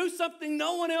want to do something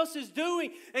no one else is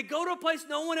doing and go to a place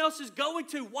no one else is going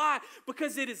to. Why?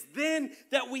 Because it is then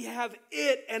that we have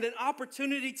it and an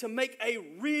opportunity to make a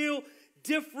real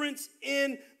difference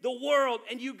in the world.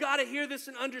 And you got to hear this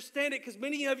and understand it, because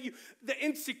many of you, the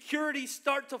insecurities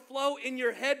start to flow in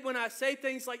your head when I say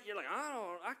things like, you're like,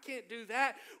 I can't do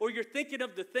that. Or you're thinking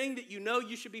of the thing that you know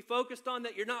you should be focused on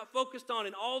that you're not focused on,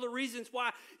 and all the reasons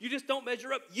why you just don't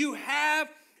measure up. You have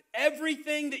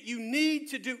everything that you need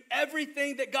to do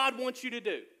everything that God wants you to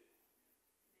do.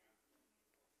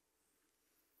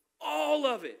 All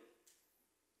of it.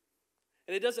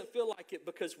 And it doesn't feel like it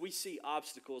because we see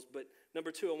obstacles. But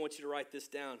number two, I want you to write this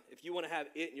down. If you want to have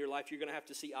it in your life, you're going to have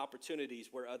to see opportunities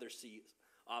where others see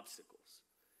obstacles.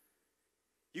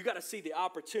 You got to see the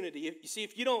opportunity.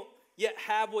 If you don't yet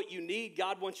have what you need,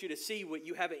 God wants you to see what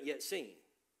you haven't yet seen.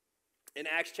 In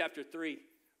Acts chapter 3,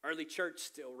 early church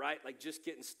still, right? Like just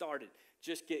getting started,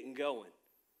 just getting going,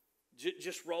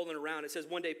 just rolling around. It says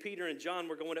one day Peter and John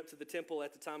were going up to the temple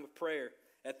at the time of prayer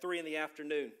at 3 in the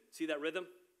afternoon. See that rhythm?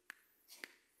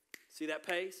 See that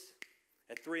pace?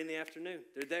 At 3 in the afternoon,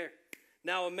 they're there.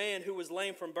 Now a man who was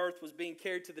lame from birth was being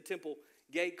carried to the temple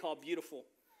gate called Beautiful,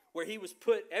 where he was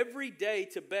put every day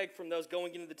to beg from those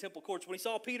going into the temple courts. When he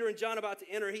saw Peter and John about to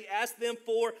enter, he asked them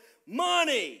for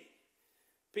money.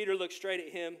 Peter looked straight at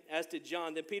him, as did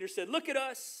John. Then Peter said, "Look at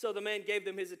us." So the man gave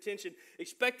them his attention,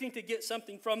 expecting to get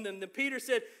something from them. Then Peter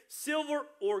said, "Silver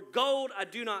or gold I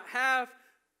do not have."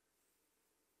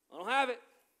 I don't have it.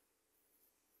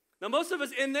 Now, most of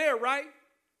us in there, right?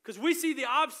 Because we see the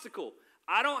obstacle.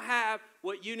 I don't have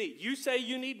what you need. You say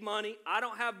you need money. I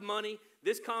don't have money.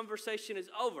 This conversation is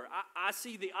over. I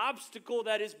see the obstacle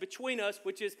that is between us,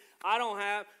 which is I don't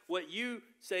have what you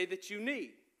say that you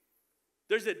need.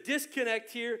 There's a disconnect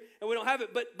here, and we don't have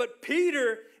it. But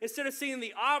Peter, instead of seeing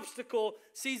the obstacle,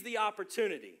 sees the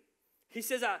opportunity. He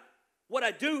says, what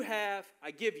I do have, I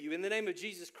give you. In the name of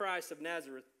Jesus Christ of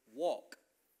Nazareth, walk.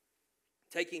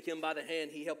 Taking him by the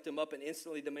hand, he helped him up, and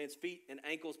instantly the man's feet and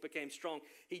ankles became strong.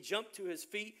 He jumped to his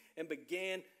feet and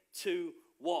began to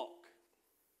walk.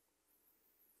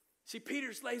 See,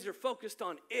 Peter's laser focused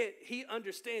on it. He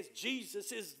understands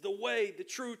Jesus is the way, the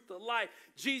truth, the life.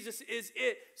 Jesus is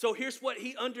it. So here's what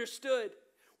he understood.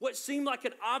 What seemed like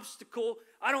an obstacle,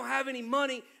 I don't have any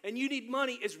money and you need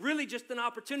money, is really just an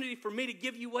opportunity for me to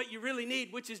give you what you really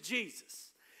need, which is Jesus.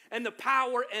 And the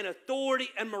power and authority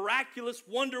and miraculous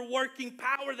wonder-working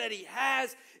power that he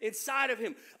has inside of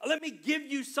him. Let me give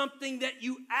you something that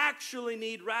you actually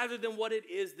need rather than what it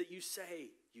is that you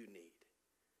say you need.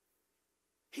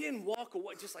 He didn't walk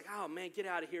away just like, oh man, get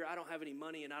out of here. I don't have any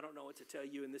money and I don't know what to tell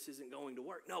you and this isn't going to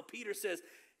work. No, Peter says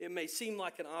it may seem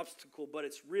like an obstacle, but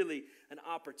it's really an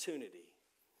opportunity.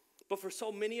 But for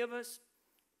so many of us,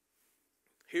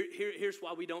 here's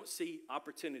why we don't see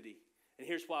opportunity. And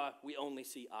here's why we only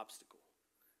see obstacle.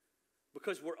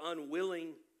 Because we're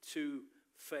unwilling to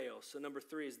fail. So number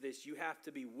 3 is this. You have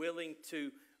to be willing to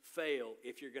fail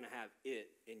if you're going to have it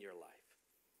in your life.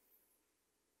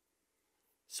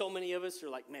 So many of us are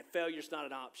like, man, failure's not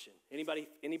an option.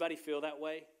 Anybody feel that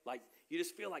way? Like, you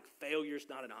just feel like failure's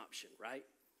not an option, right?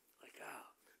 Like,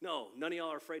 no, none of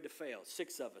y'all are afraid to fail.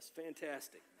 6 of us,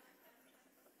 fantastic.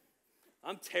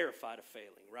 I'm terrified of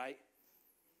failing, right?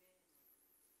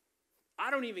 I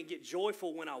don't even get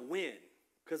joyful when I win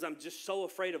because I'm just so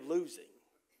afraid of losing,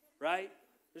 right?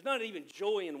 There's not even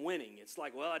joy in winning. It's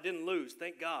like, well, I didn't lose,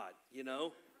 thank God, you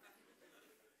know.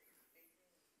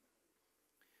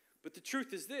 But the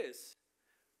truth is this.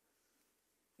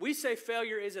 We say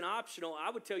failure isn't optional. I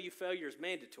would tell you failure is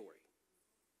mandatory.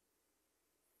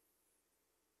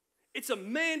 It's a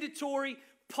mandatory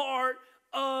part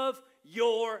of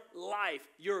your life,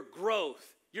 your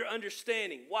growth, your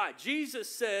understanding. Why? Jesus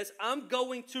says, I'm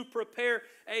going to prepare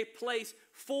a place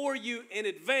for you in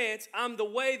advance. I'm the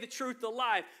way, the truth, the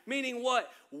life. Meaning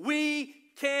what? We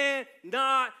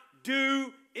cannot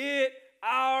do it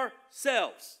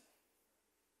ourselves.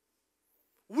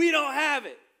 We don't have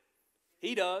it.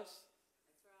 He does.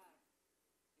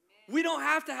 We don't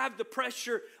have to have the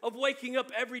pressure of waking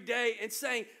up every day and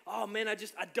saying, oh man, I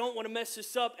don't want to mess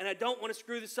this up, and I don't want to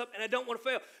screw this up, and I don't want to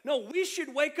fail. No, we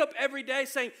should wake up every day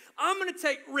saying, I'm going to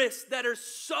take risks that are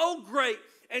so great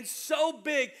and so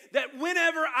big that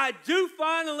whenever I do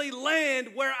finally land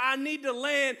where I need to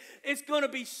land, it's going to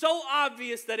be so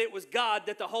obvious that it was God,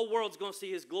 that the whole world's going to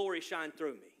see his glory shine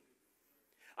through me.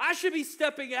 I should be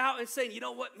stepping out and saying, you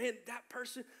know what, man, that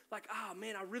person, like, oh,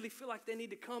 man, I really feel like they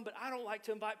need to come, but I don't like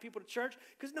to invite people to church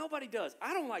because nobody does.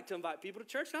 I don't like to invite people to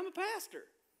church. I'm a pastor.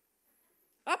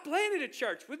 I planted a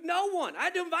church with no one. I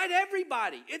had to invite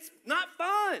everybody. It's not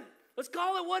fun. Let's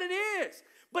call it what it is.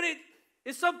 But it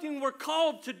is something we're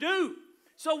called to do.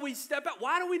 So we step out.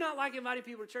 Why do we not like inviting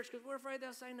people to church? Because we're afraid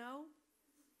they'll say no.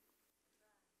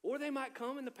 Or they might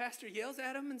come and the pastor yells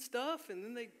at them and stuff, and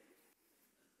then they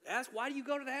ask, why do you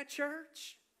go to that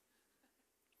church?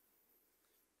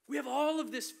 We have all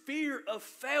of this fear of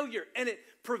failure, and it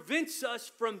prevents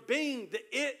us from being the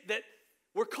it that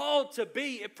we're called to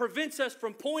be. It prevents us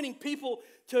from pointing people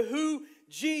to who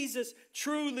Jesus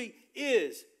truly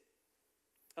is.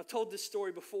 I've told this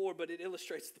story before, but it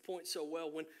illustrates the point so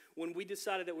well. When we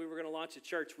decided that we were going to launch a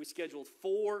church, we scheduled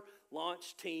 4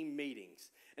 launch team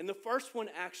meetings. And the first one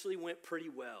actually went pretty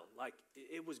well. Like,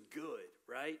 it was good,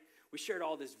 right? We shared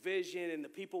all this vision, and the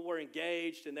people were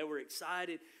engaged, and they were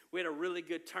excited. We had a really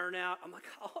good turnout. I'm like,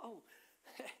 oh,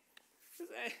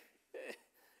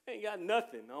 ain't got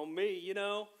nothing on me, you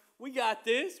know. We got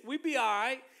this. We be all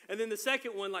right. And then the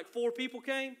second one, like 4 people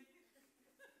came.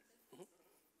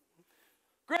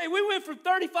 Great, we went from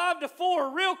 35 to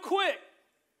 4 real quick.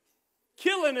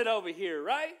 Killing it over here,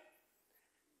 right?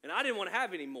 And I didn't want to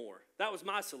have any more. That was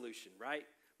my solution, right?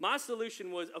 My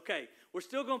solution was, okay, we're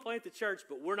still going to plant the church,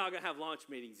 but we're not going to have launch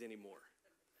meetings anymore.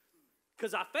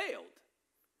 Because I failed,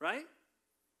 right?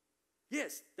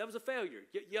 Yes, that was a failure.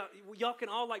 Y'all can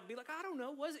all like be like, I don't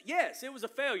know, was it? Yes, it was a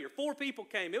failure. 4 people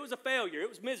came. It was a failure. It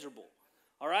was miserable,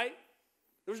 all right?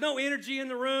 There was no energy in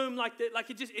the room like that.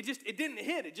 Like it didn't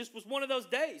hit. It just was one of those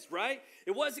days, right?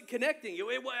 It wasn't connecting.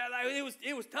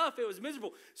 It was tough. It was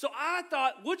miserable. So I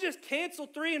thought we'll just cancel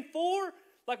 3 and 4.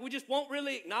 Like we just won't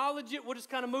really acknowledge it. We'll just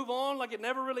kind of move on like it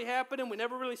never really happened, and we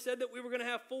never really said that we were going to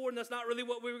have 4, and that's not really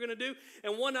what we were going to do.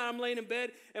 And one night I'm laying in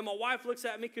bed, and my wife looks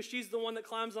at me because she's the one that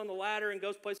climbs on the ladder and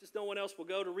goes places no one else will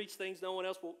go to reach things no one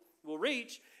else will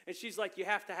reach. And she's like, you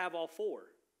have to have all 4.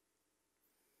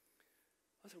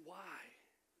 I said, why?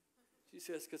 She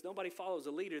says, because nobody follows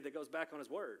a leader that goes back on his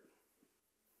word.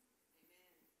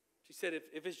 She said,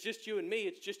 if it's just you and me,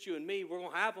 it's just you and me. We're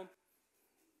going to have them.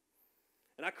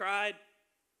 And I cried,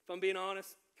 if I'm being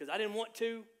honest, because I didn't want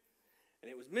to.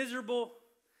 And it was miserable.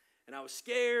 And I was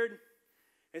scared.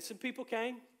 And some people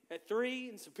came at 3,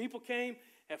 and some people came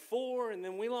at 4. And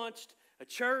then we launched a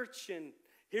church, and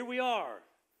here we are.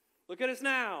 Look at us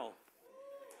now.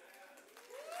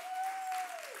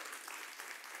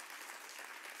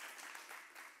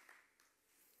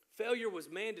 Failure was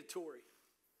mandatory.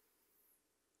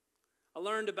 I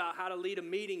learned about how to lead a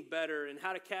meeting better and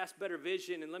how to cast better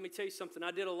vision. And let me tell you something,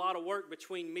 I did a lot of work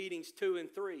between meetings 2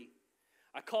 and 3.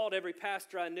 I called every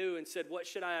pastor I knew and said, what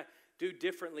should I do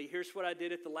differently? Here's what I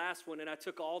did at the last one. And I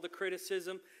took all the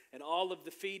criticism and all of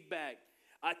the feedback.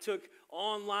 I took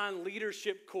online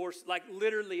leadership course, like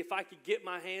literally if I could get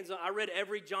my hands on. I read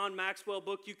every John Maxwell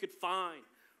book you could find,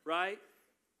 right?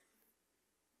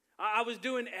 I was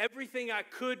doing everything I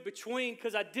could between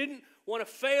because I didn't want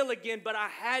to fail again, but I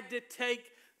had to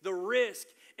take the risk.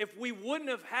 If we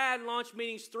wouldn't have had launch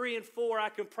meetings 3 and 4, I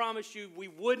can promise you we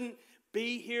wouldn't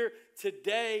be here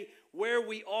today where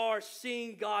we are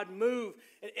seeing God move.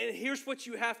 And here's what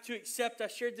you have to accept. I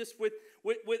shared this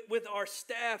with our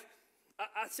staff.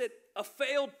 I said, a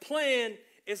failed plan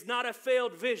is not a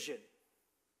failed vision.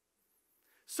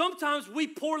 Sometimes we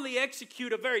poorly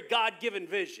execute a very God-given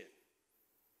vision.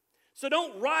 So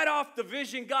don't write off the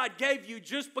vision God gave you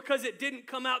just because it didn't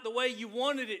come out the way you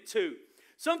wanted it to.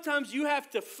 Sometimes you have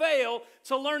to fail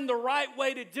to learn the right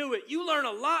way to do it. You learn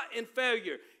a lot in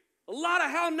failure. A lot of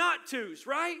how not to's,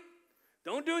 right?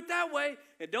 Don't do it that way,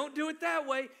 and don't do it that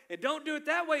way, and don't do it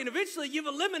that way. And eventually you've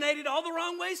eliminated all the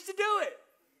wrong ways to do it.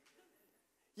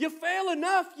 You fail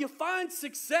enough, you find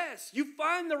success. You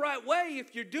find the right way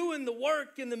if you're doing the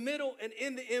work in the middle and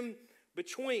in the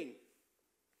in-between.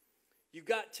 You've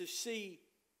got to see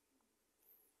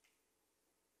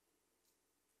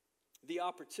the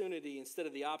opportunity instead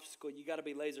of the obstacle. You got to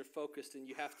be laser focused, and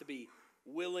you have to be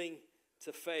willing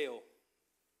to fail.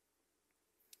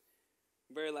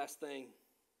 Very last thing,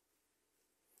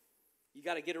 you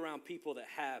got to get around people that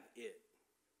have it.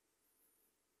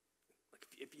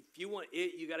 If you want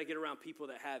it, you got to get around people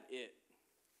that have it.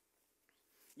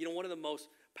 You know, one of the most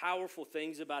powerful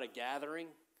things about a gathering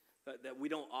that we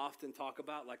don't often talk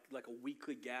about, like a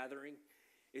weekly gathering,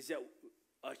 is that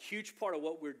a huge part of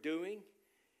what we're doing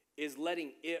is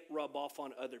letting it rub off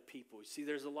on other people. You see,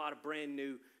 there's a lot of brand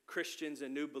new Christians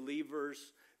and new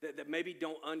believers that maybe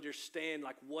don't understand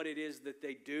like what it is that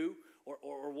they do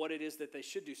or what it is that they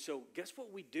should do. So guess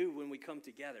what we do when we come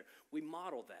together? We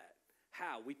model that.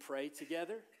 How? We pray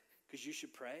together, because you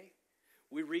should pray.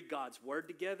 We read God's word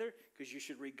together, because you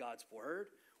should read God's word.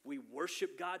 We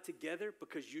worship God together,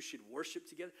 because you should worship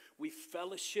together. We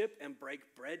fellowship and break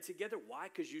bread together. Why?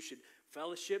 Because you should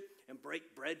fellowship and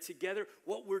break bread together.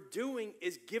 What we're doing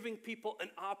is giving people an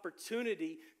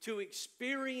opportunity to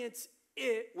experience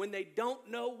it when they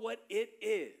don't know what it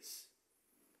is.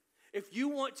 If you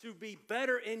want to be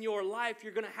better in your life,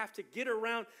 you're going to have to get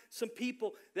around some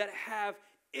people that have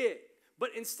it. But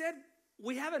instead,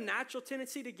 we have a natural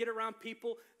tendency to get around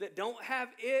people that don't have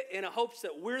it in a hopes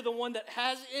that we're the one that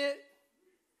has it.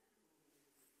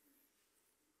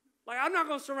 Like, I'm not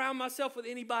going to surround myself with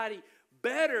anybody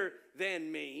better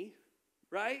than me,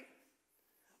 right?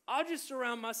 I'll just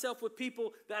surround myself with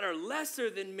people that are lesser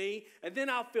than me, and then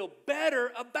I'll feel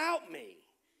better about me.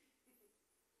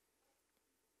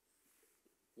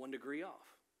 1 degree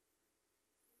off.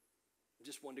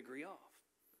 Just 1 degree off.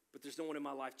 But there's no one in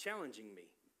my life challenging me.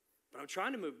 But I'm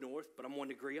trying to move north, but I'm 1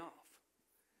 degree off.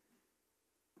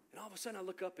 And all of a sudden I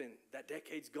look up and that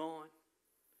decade's gone.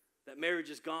 That marriage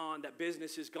is gone. That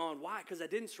business is gone. Why? Because I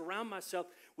didn't surround myself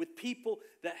with people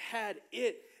that had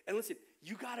it. And listen,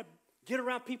 you got to get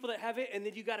around people that have it, and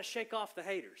then you got to shake off the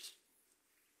haters.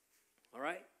 All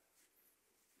right?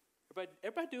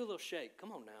 Everybody do a little shake.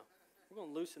 Come on now. We're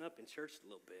going to loosen up in church a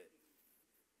little bit.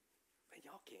 Man,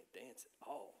 y'all can't dance at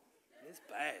all. It's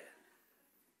bad.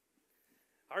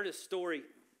 I heard a story.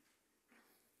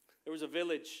 There was a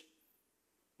village.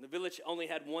 The village only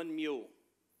had one mule.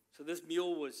 So this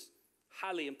mule was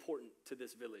highly important to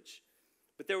this village.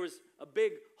 But there was a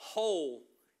big hole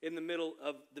in the middle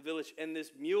of the village, and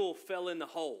this mule fell in the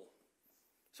hole.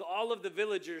 So all of the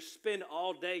villagers spend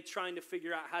all day trying to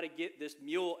figure out how to get this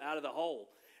mule out of the hole.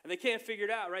 And they can't figure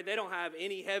it out, right? They don't have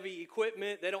any heavy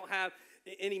equipment. They don't have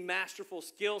any masterful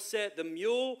skill set. The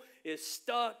mule is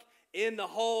stuck in the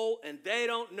hole, and they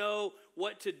don't know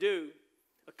what to do.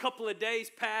 A couple of days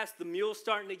pass. The mule's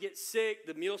starting to get sick.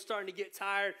 The mule's starting to get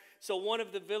tired. So one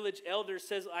of the village elders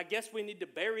says, I guess we need to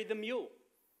bury the mule.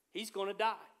 He's going to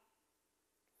die.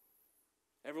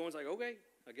 Everyone's like, okay,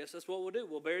 I guess that's what we'll do.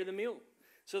 We'll bury the mule.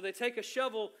 So they take a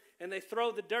shovel, and they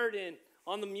throw the dirt in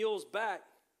on the mule's back,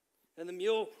 and the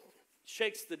mule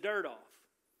shakes the dirt off.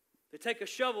 They take a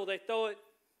shovel, they throw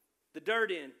the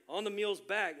dirt in on the mule's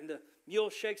back, and the mule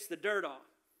shakes the dirt off.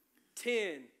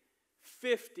 10,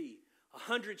 50,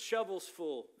 100 shovels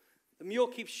full. The mule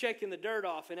keeps shaking the dirt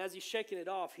off, and as he's shaking it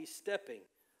off, he's stepping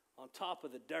on top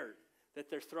of the dirt that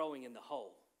they're throwing in the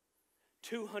hole.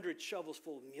 200 shovels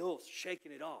full of mules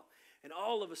shaking it off. And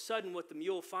all of a sudden, what the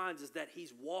mule finds is that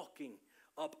he's walking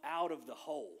up out of the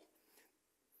hole.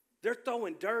 They're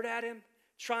throwing dirt at him,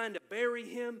 trying to bury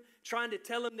him, trying to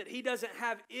tell him that he doesn't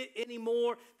have it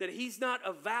anymore, that he's not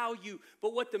of value.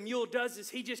 But what the mule does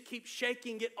is he just keeps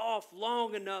shaking it off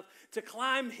long enough to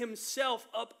climb himself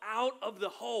up out of the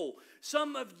hole.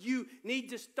 Some of you need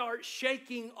to start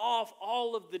shaking off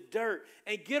all of the dirt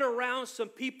and get around some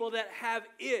people that have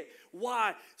it.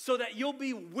 Why? So that you'll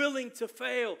be willing to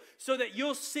fail, so that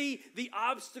you'll see the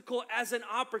obstacle as an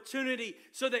opportunity,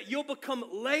 so that you'll become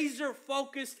laser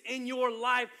focused in your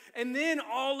life. And then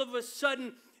all of a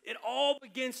sudden, it all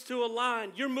begins to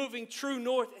align. You're moving true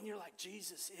north, and you're like,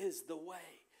 Jesus is the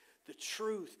way, the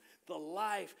truth, the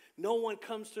life. No one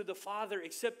comes through the Father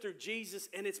except through Jesus,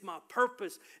 and it's my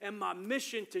purpose and my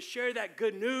mission to share that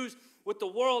good news with the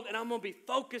world, and I'm going to be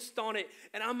focused on it,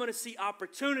 and I'm going to see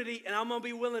opportunity, and I'm going to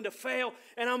be willing to fail,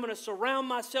 and I'm going to surround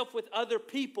myself with other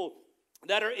people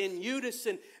that are in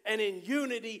unison and in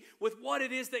unity with what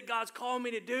it is that God's called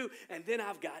me to do, and then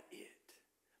I've got it,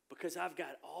 because I've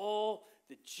got all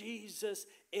the Jesus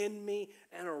in me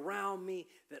and around me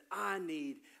that I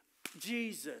need.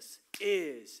 Jesus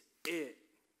is it.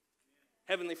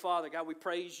 Heavenly Father, God, we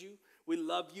praise you. We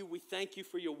love you. We thank you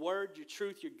for your word, your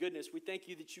truth, your goodness. We thank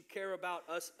you that you care about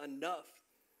us enough,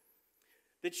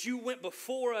 that you went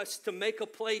before us to make a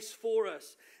place for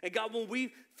us. And God, when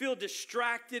we feel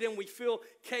distracted and we feel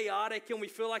chaotic and we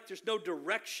feel like there's no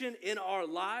direction in our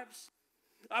lives,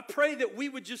 I pray that we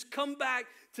would just come back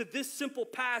to this simple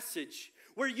passage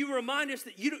where you remind us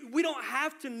that we don't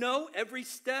have to know every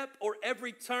step or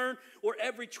every turn or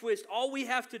every twist. All we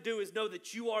have to do is know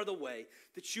that you are the way,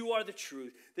 that you are the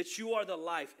truth, that you are the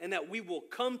life, and that we will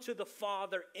come to the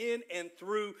Father in and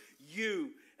through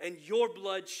you and your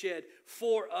blood shed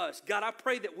for us. God, I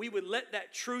pray that we would let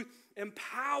that truth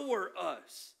empower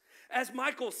us. As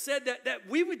Michael said, that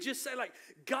we would just say, like,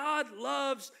 God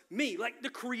loves me. Like the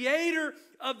creator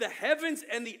of the heavens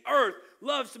and the earth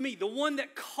loves me. The one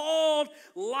that called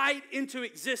light into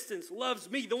existence loves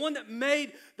me. The one that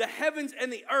made the heavens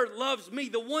and the earth loves me.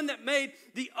 The one that made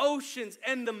the oceans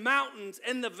and the mountains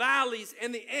and the valleys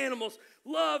and the animals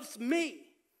loves me.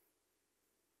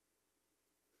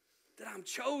 That I'm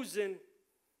chosen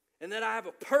and that I have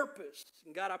a purpose.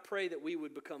 And God, I pray that we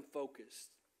would become focused,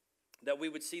 that we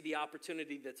would see the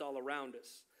opportunity that's all around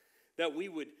us, that we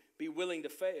would be willing to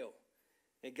fail,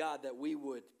 and God, that we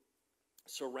would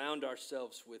surround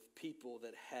ourselves with people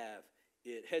that have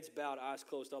it. Heads bowed, eyes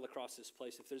closed all across this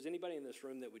place. If there's anybody in this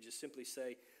room that would just simply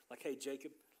say, like, hey,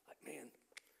 Jacob, like, man,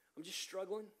 I'm just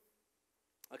struggling.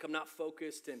 Like, I'm not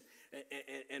focused and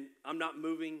I'm not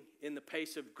moving in the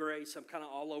pace of grace. I'm kind of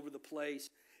all over the place.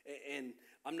 And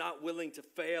I'm not willing to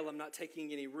fail. I'm not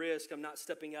taking any risk. I'm not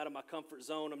stepping out of my comfort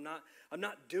zone. I'm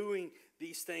not doing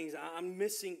these things. I'm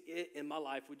missing it in my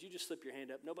life. Would you just slip your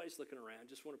hand up? Nobody's looking around.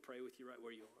 Just want to pray with you right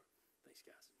where you are. Thanks,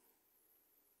 guys.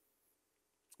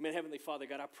 Man, Heavenly Father,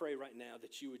 God, I pray right now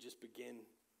that you would just begin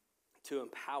to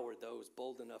empower those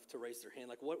bold enough to raise their hand.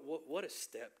 Like, what a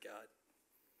step, God.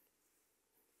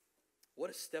 What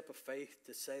a step of faith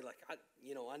to say, like, I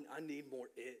need more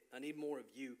it. I need more of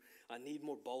you. I need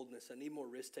more boldness. I need more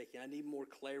risk taking. I need more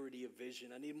clarity of vision.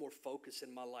 I need more focus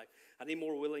in my life. I need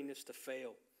more willingness to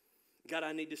fail. God,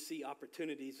 I need to see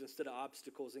opportunities instead of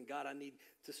obstacles. And God, I need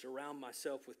to surround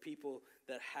myself with people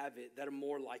that have it, that are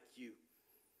more like you.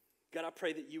 God, I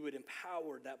pray that you would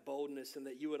empower that boldness and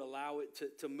that you would allow it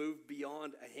to move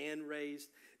beyond a hand raised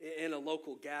in a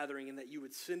local gathering, and that you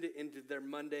would send it into their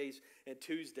Mondays and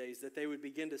Tuesdays, that they would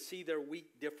begin to see their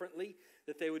week differently,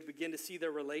 that they would begin to see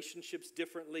their relationships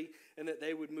differently, and that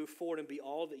they would move forward and be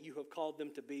all that you have called them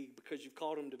to be, because you've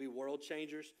called them to be world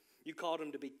changers. You called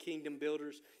them to be kingdom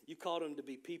builders. You called them to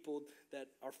be people that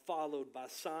are followed by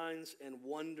signs and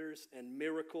wonders and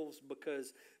miracles,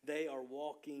 because they are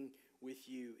walking with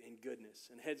you in goodness.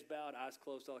 And heads bowed, eyes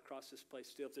closed all across this place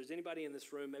still. If there's anybody in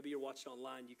this room, maybe you're watching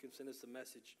online, you can send us a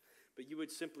message. But you would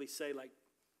simply say, like,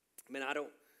 man,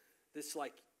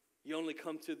 you only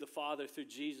come to the Father through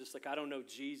Jesus. Like, I don't know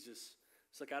Jesus.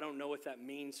 It's like, I don't know what that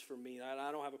means for me.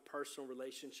 I don't have a personal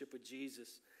relationship with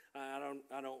Jesus. I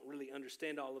don't really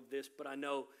understand all of this, but I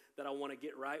know that I want to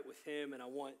get right with him, and I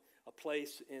want a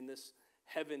place in this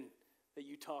heaven that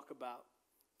you talk about.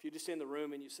 If you're just in the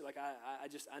room and you say, like,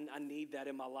 I need that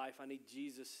in my life. I need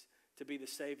Jesus to be the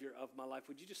Savior of my life.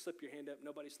 Would you just slip your hand up?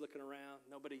 Nobody's looking around.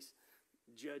 Nobody's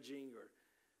judging or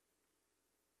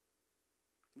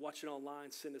watching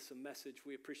online. Send us a message.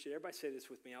 We appreciate it. Everybody say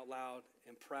this with me out loud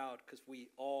and proud, because we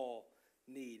all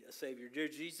need a Savior. Dear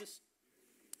Jesus,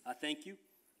 I thank you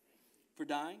for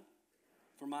dying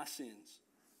for my sins.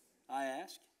 I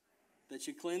ask that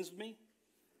you cleanse me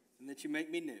and that you make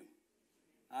me new.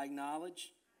 I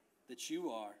acknowledge that you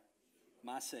are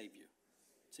my Savior.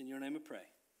 It's in your name I pray.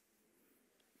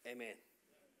 Amen.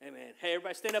 Amen. Hey,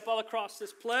 everybody stand up all across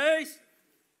this place.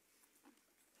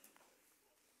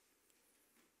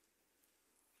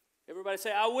 Everybody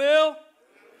say, I will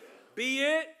be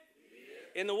it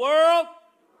in the world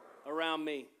around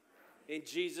me. In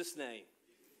Jesus' name.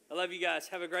 I love you guys.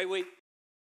 Have a great week.